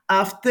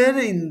after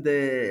in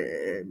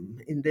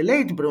the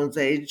late Bronze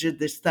Age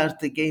they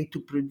start again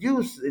to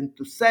produce and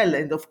to sell,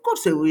 and of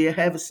course we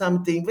have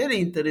something very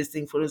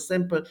interesting. For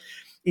example,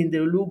 in the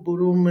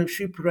Luburum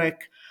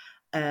shipwreck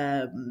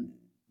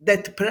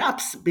that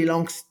perhaps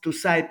belongs to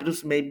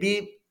Cyprus,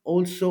 maybe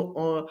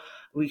also.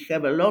 We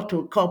have a lot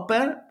of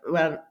copper,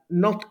 well,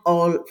 not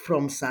all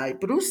from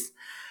Cyprus.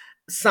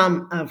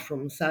 Some are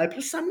from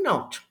Cyprus, some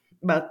not.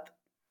 But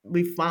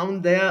we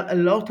found there a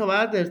lot of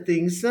other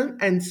things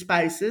and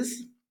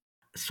spices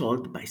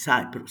sold by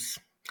Cyprus.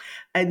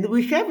 And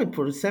we have,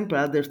 for example,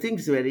 other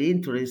things very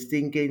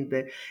interesting in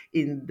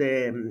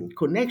the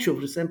connection.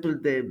 For example,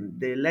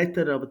 the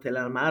letter of Tel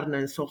Amarna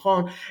and so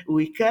on.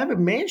 We have a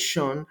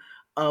mention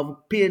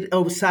of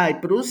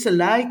Cyprus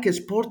like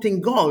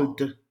exporting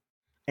gold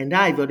and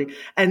ivory.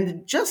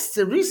 And just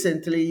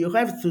recently, you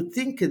have to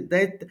think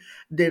that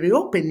the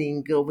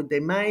reopening of the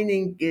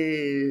mining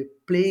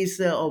place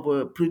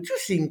of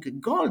producing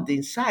gold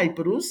in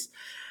Cyprus,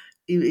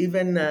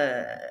 even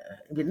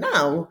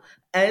now,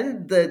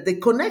 and the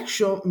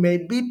connection may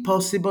be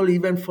possible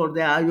even for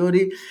the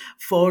ivory,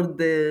 for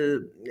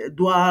the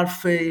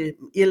dwarf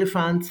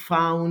elephants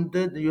found,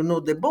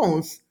 the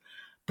bones.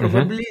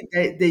 Probably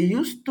they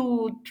used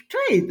to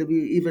trade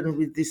even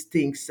with these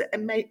things.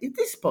 And it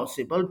is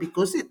possible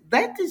because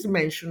that is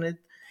mentioned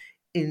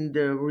in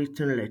the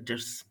written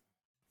letters.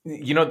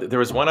 There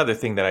was one other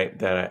thing that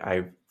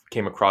I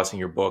came across in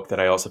your book that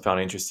I also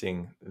found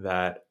interesting,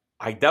 that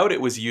I doubt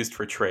it was used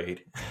for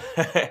trade,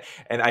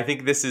 and I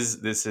think this is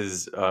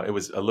it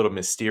was a little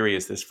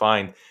mysterious, this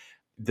find,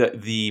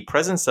 the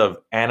presence of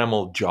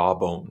animal jaw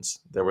bones.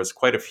 There was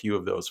quite a few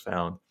of those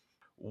found.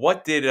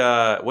 What did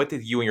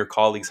you and your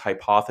colleagues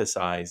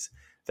hypothesize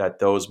that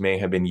those may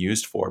have been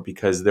used for?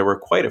 Because there were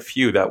quite a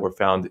few that were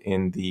found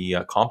in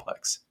the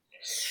complex.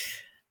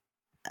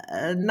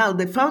 Now,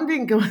 the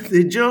founding of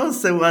the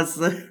jaws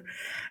was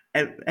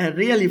a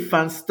really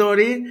fun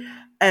story,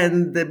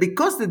 and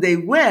because they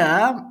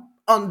were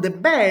on the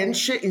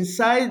bench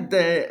inside,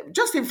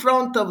 just in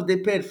front of the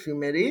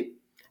perfumery,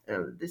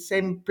 the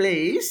same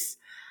place,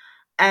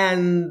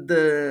 and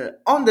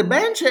on the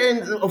bench,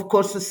 and of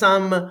course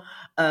some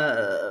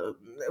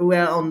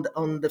were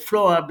on the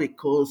floor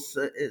because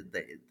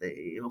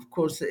they of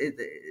course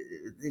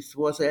this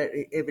was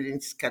everything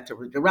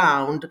scattered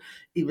around,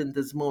 even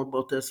the small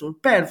bottles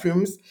of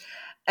perfumes,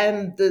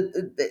 and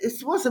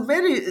it was a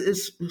very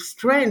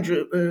strange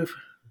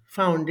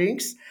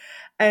foundings,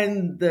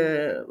 and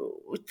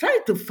we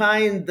tried to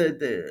find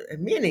the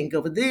meaning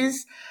of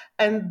this,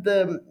 and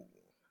there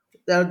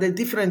are the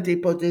different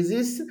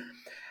hypotheses,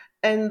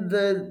 and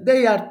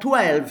they are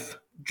 12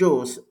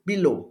 jaws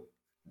below,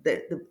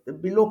 the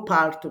below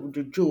part of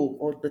the jaw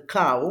or the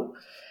cow,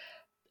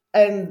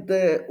 and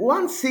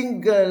one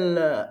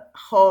single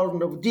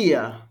horn of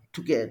deer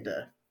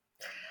together.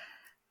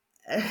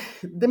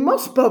 The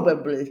most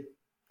probably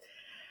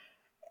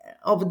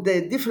of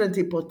the different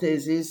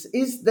hypotheses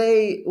is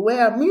they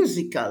were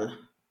musical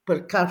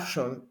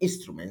percussion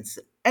instruments,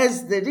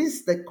 as there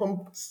is the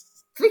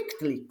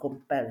strictly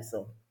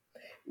comparison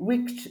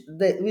with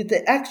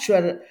the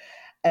actual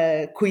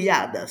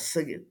cuyadas,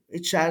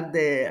 which are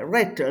the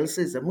rattles,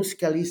 is a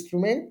musical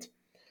instrument,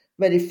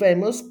 very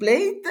famous,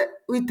 played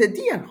with a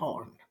deer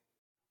horn.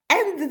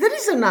 And there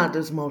is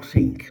another small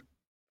thing,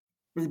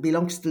 it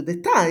belongs to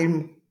the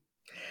time,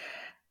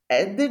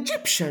 the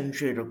Egyptian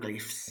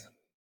hieroglyphs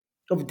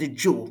of the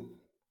Jew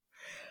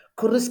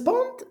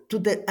correspond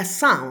to a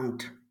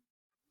sound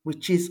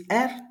which is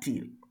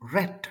RT,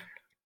 rattle.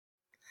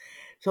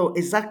 So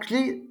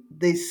exactly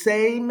the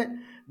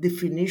same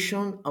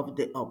definition of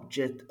the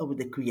object of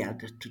the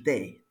creator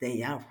today.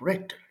 They are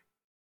rattle.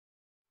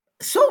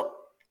 So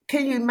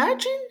can you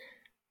imagine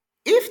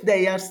if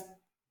they are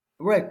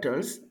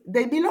rattles,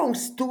 they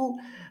belongs to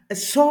a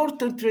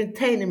sort of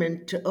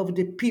entertainment of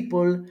the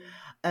people,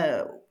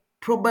 uh,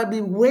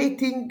 probably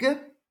waiting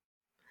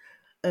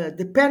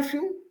the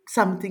perfume,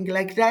 something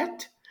like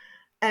that,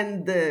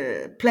 and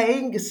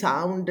playing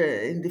sound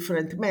in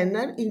different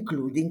manner,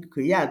 including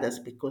criadas,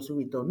 because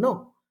we don't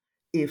know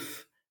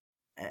if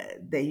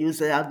they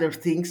use other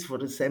things, for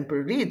example,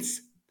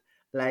 reeds,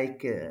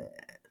 like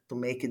to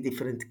make a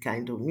different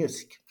kind of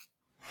music.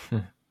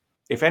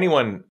 If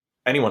anyone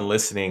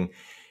listening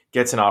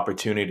gets an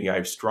opportunity,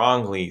 I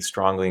strongly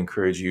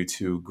encourage you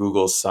to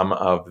Google some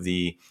of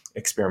the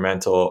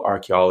experimental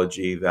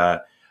archaeology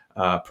that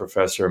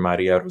Professor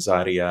Maria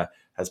Rosaria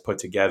has put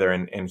together.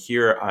 And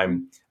here I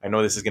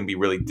know this is going to be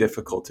really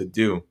difficult to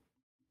do,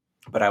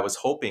 but I was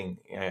hoping,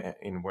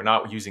 and we're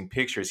not using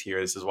pictures here.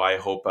 This is why I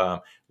hope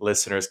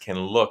listeners can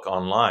look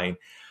online.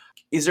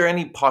 Is there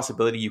any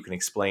possibility you can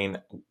explain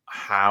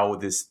how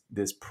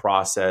this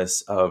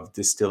process of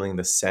distilling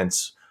the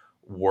scents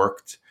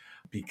worked?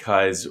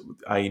 Because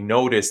I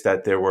noticed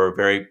that there were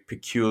very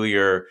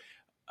peculiar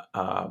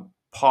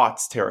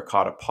pots,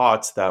 terracotta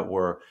pots, that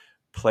were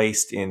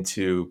placed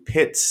into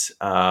pits,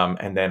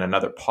 and then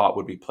another pot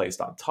would be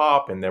placed on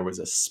top, and there was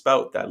a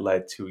spout that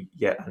led to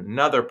yet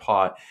another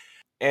pot.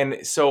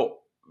 And so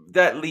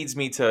that leads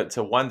me to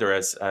wonder,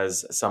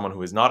 as someone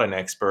who is not an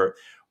expert,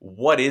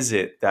 what is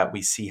it that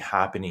we see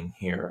happening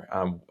here?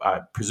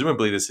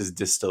 Presumably this is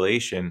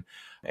distillation,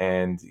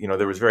 and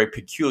there was very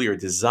peculiar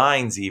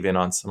designs even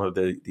on some of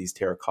these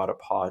terracotta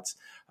pots.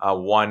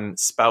 One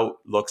spout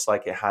looks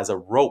like it has a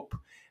rope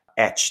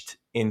etched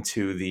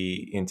into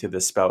the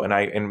spout, and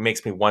it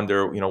makes me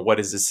wonder, what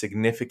is the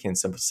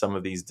significance of some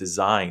of these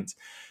designs?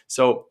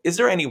 So is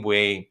there any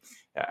way,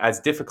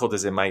 as difficult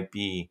as it might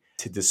be,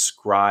 to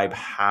describe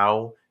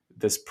how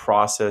this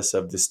process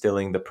of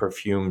distilling the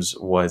perfumes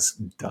was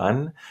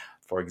done?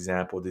 For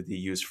example, did they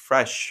use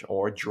fresh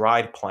or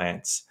dried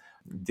plants?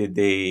 Did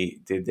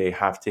they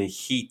have to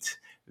heat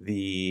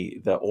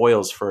the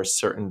oils for a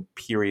certain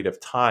period of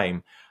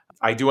time?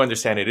 I do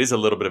understand it is a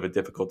little bit of a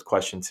difficult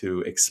question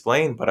to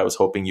explain, but I was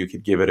hoping you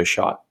could give it a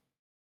shot.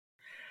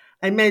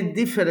 I made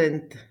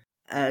different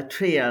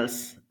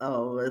trials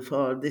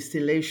for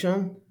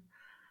distillation.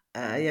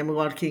 I am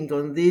working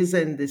on this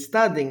and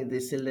studying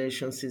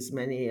distillation since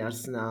many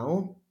years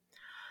now.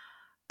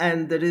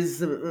 And there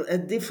is a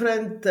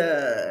different,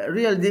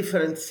 real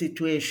different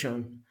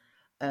situation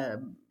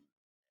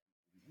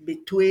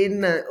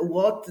between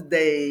what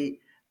they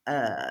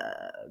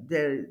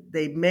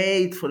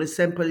made, for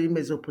example, in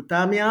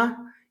Mesopotamia,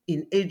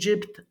 in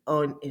Egypt,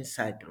 or in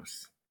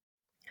Cyprus.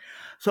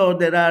 So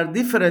there are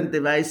different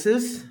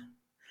devices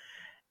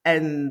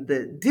and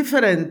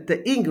different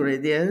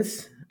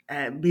ingredients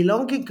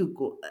belonging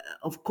to,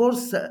 of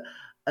course,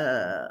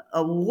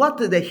 of what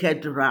they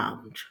had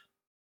around.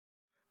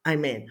 I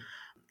mean,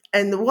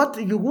 and what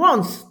you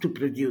want to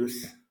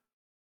produce.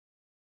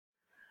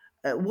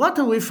 What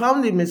we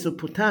found in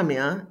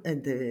Mesopotamia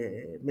and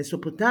the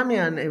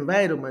Mesopotamian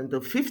environment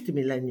of 50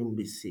 millennium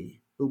BC,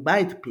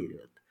 Ubaid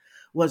period,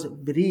 was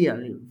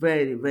really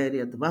very, very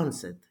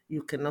advanced.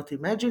 You cannot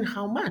imagine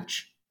how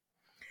much.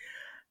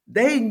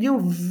 They knew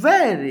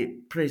very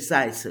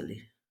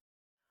precisely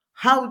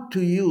how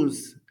to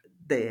use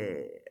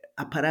the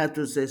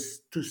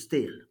apparatuses to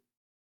still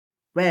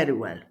very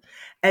well.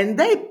 And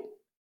they,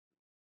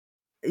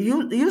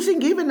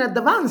 using even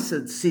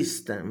advanced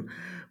system,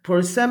 for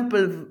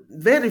example,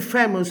 very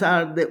famous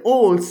are the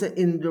holes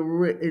in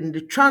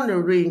the channel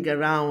ring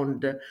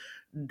around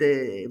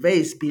the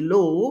vase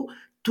below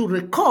to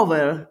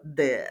recover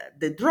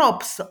the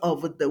drops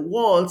of the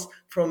walls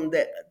from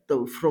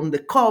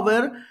the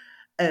cover,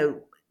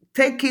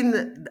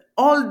 taking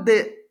all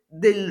the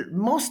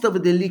most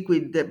of the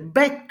liquid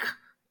back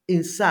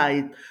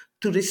inside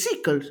to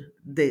recycle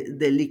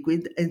the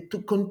liquid and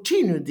to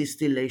continue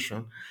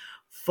distillation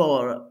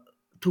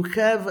to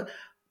have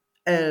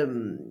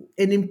an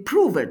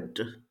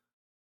improved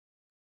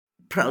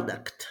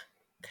product.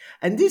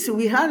 And this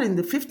we are in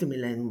the 50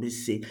 millennium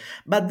BC.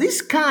 But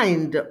this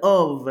kind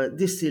of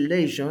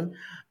distillation,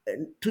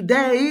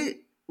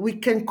 today we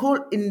can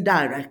call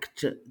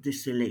indirect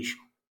distillation.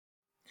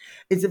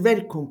 It's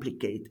very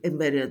complicated and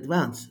very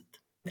advanced.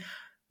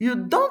 You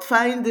don't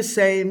find the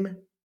same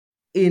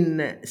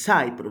in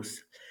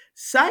Cyprus.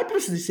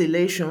 Cyprus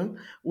distillation,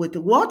 with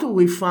what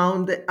we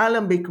found, the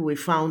alembic we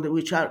found,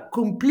 which are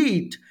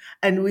complete,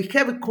 and we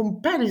have a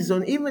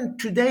comparison even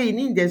today in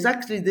India, is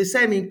actually the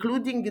same,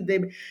 including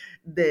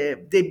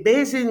the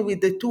basin with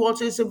the two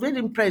walls. It's very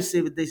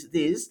impressive,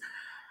 this.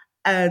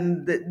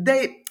 And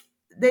they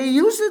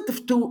use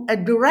it to a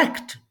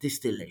direct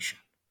distillation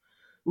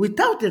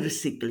without the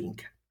recycling.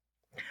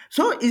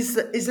 So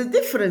it's a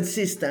different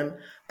system,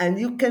 and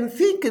you can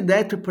think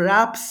that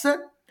perhaps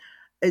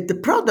the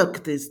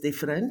product is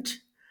different,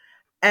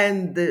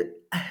 and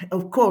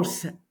of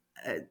course,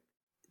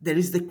 there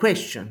is the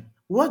question: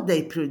 what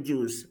they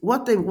produce,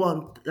 what they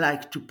want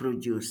like to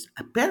produce,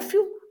 a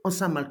perfume or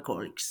some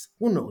alcoholics?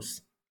 Who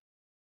knows?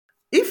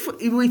 If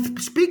we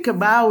speak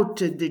about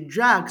the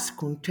jugs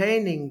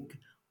containing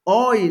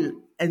oil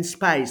and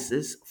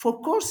spices,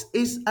 of course,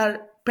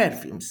 are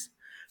perfumes.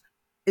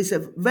 It's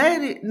a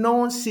very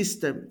known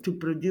system to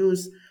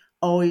produce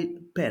oil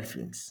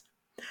perfumes.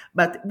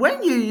 But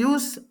when you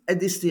use a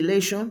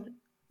distillation,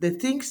 the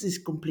things is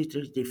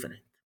completely different.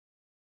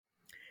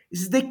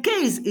 The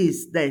case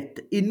is that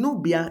in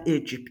Nubia,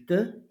 Egypt,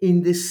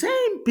 in the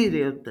same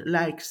period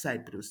like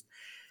Cyprus,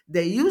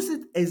 they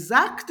used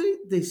exactly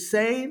the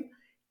same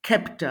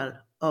capital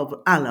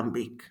of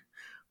alembic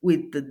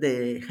with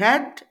the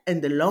head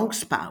and the long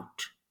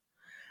spout.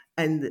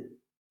 And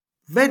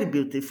very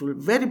beautiful,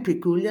 very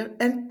peculiar,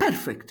 and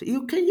perfect.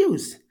 You can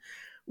use.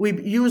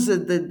 We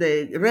used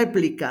the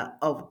replica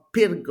of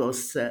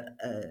Pyrgos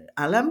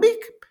alembic,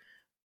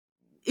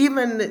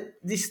 even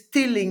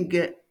distilling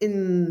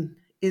in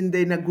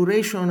the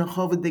inauguration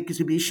of the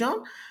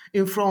exhibition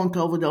in front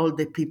of all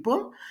the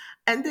people.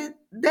 and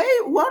they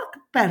work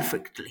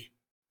perfectly.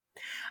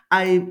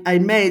 I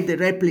made the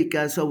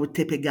replicas of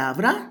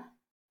Tepegavra,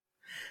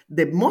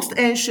 the most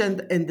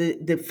ancient and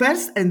the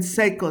first and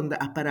second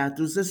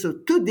apparatus, so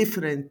two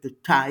different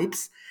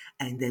types,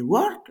 and they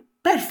work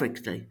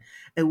perfectly.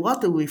 And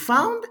what we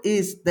found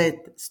is that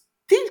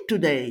still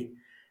today,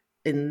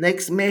 in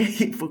next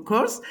May, of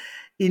course,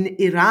 in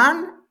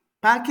Iran,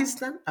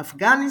 Pakistan,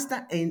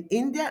 Afghanistan, and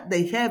India,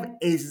 they have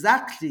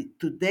exactly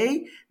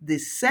today the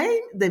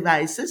same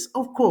devices,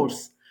 of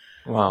course.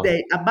 Wow.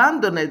 They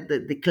abandoned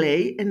the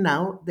clay and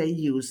now they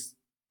use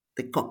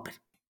the copper.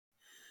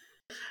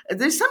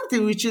 There's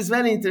something which is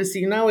very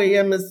interesting. Now I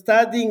am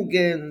studying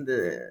and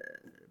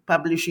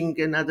publishing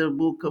another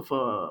book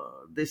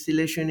for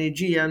distillation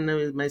Aegean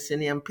with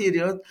Mycenaean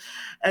period.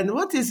 And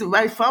what is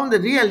I found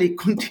really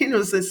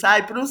continuous in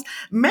Cyprus,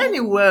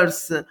 many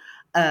words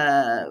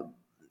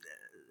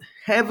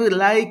have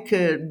like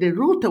the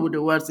root of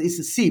the words is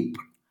Cypre,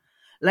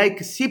 like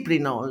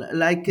cyprinol,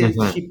 like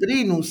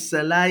cyprinus,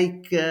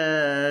 like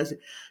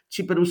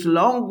Cyprus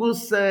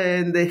longus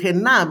and the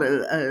henna,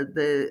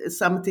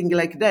 something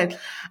like that.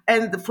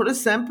 And for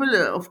example,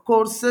 of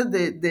course,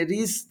 there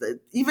is,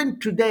 even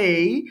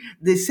today,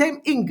 the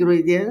same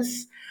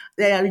ingredients,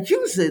 they are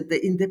used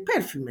in the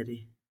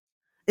perfumery.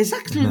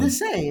 Exactly the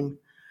same.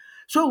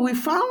 So we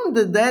found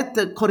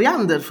that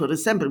coriander, for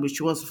example,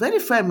 which was very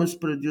famous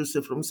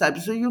producer from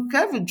Cyprus, so you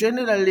have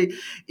generally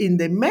in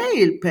the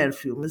male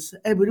perfumes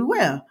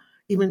everywhere,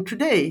 even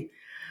today.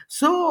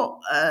 So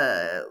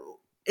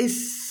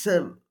it's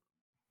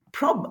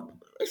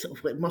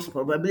most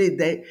probably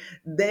they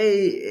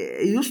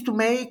used to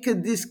make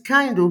this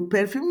kind of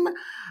perfume,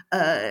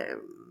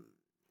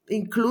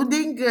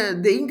 including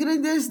the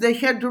ingredients they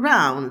had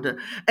around,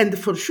 and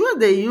for sure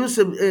they use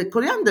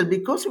coriander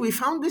because we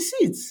found the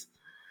seeds.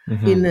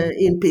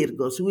 In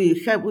Pyrgos, we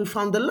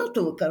found a lot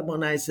of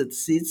carbonized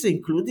seeds,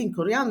 including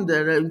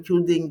coriander,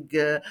 including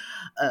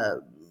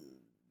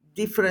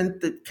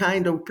different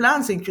kind of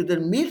plants,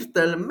 including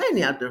myrtle,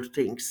 many other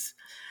things.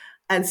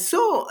 And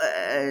so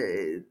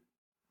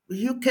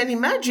you can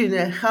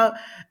imagine how,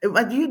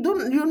 but you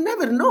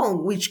never know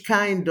which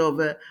kind of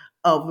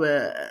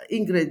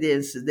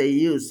ingredients they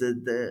use.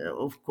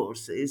 Of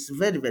course, it's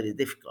very, very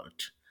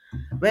difficult,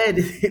 very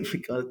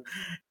difficult.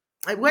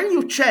 When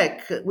you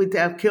check with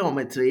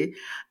archaeometry,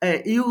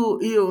 you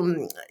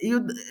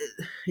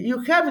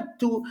have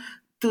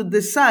to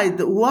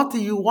decide what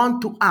you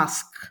want to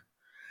ask,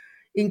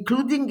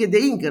 including the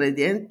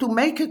ingredient, to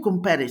make a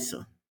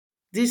comparison.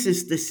 This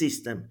is the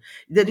system.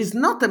 There is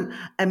not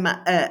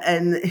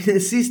a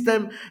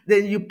system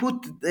that you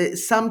put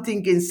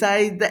something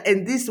inside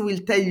and this will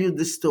tell you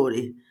the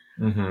story.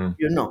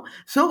 You know,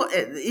 so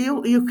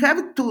you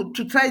have to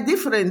try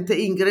different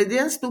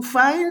ingredients to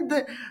find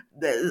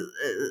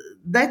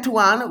that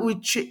one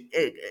which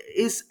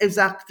is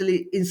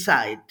exactly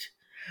inside.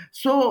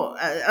 So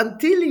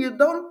until you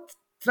don't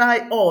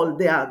try all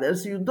the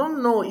others, you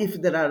don't know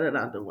if there are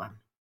another one.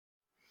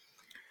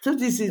 So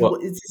this is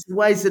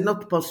why it's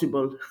not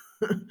possible.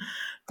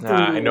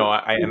 I know,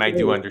 I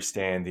do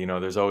understand.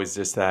 There's always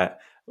just that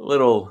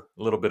little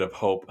bit of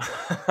hope,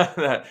 but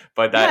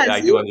that Yes, I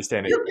do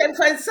understand it. You can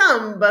find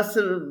some, but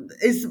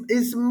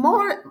it's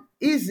more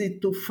easy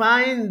to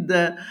find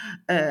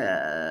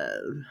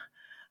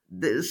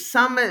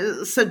some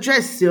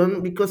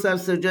suggestion, because there are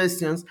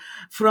suggestions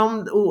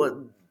from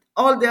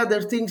all the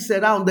other things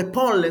around the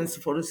pollens,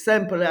 for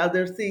example,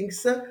 other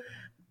things,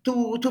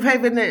 to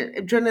have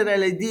a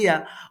general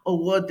idea of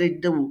what they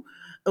do,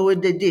 or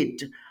what they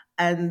did,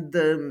 and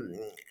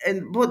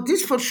but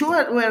this for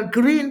sure were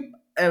green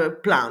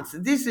plants.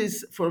 This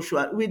is for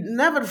sure. We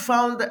never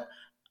found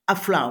a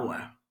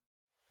flower.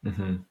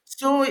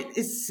 So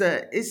it's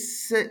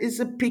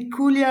a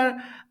peculiar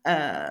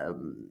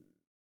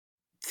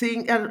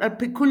thing, a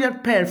peculiar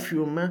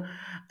perfume,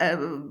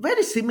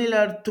 very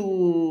similar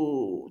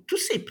to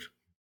Cypre.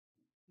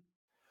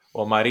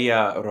 Well,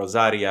 Maria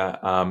Rosaria,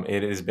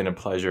 it has been a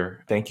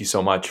pleasure. Thank you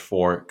so much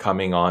for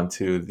coming on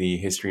to the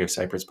History of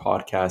Cyprus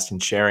podcast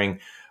and sharing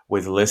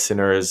with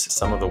listeners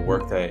some of the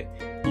work that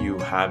you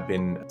have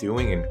been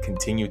doing and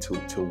continue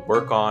to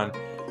work on.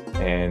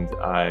 And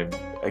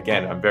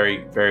again, I'm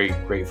very, very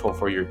grateful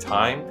for your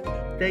time.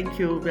 Thank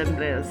you,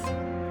 Andreas.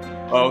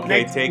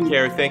 Okay, take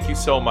care. Thank you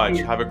so much.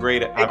 Have a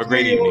great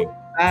evening.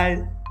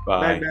 Bye.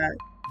 Bye.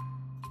 Bye.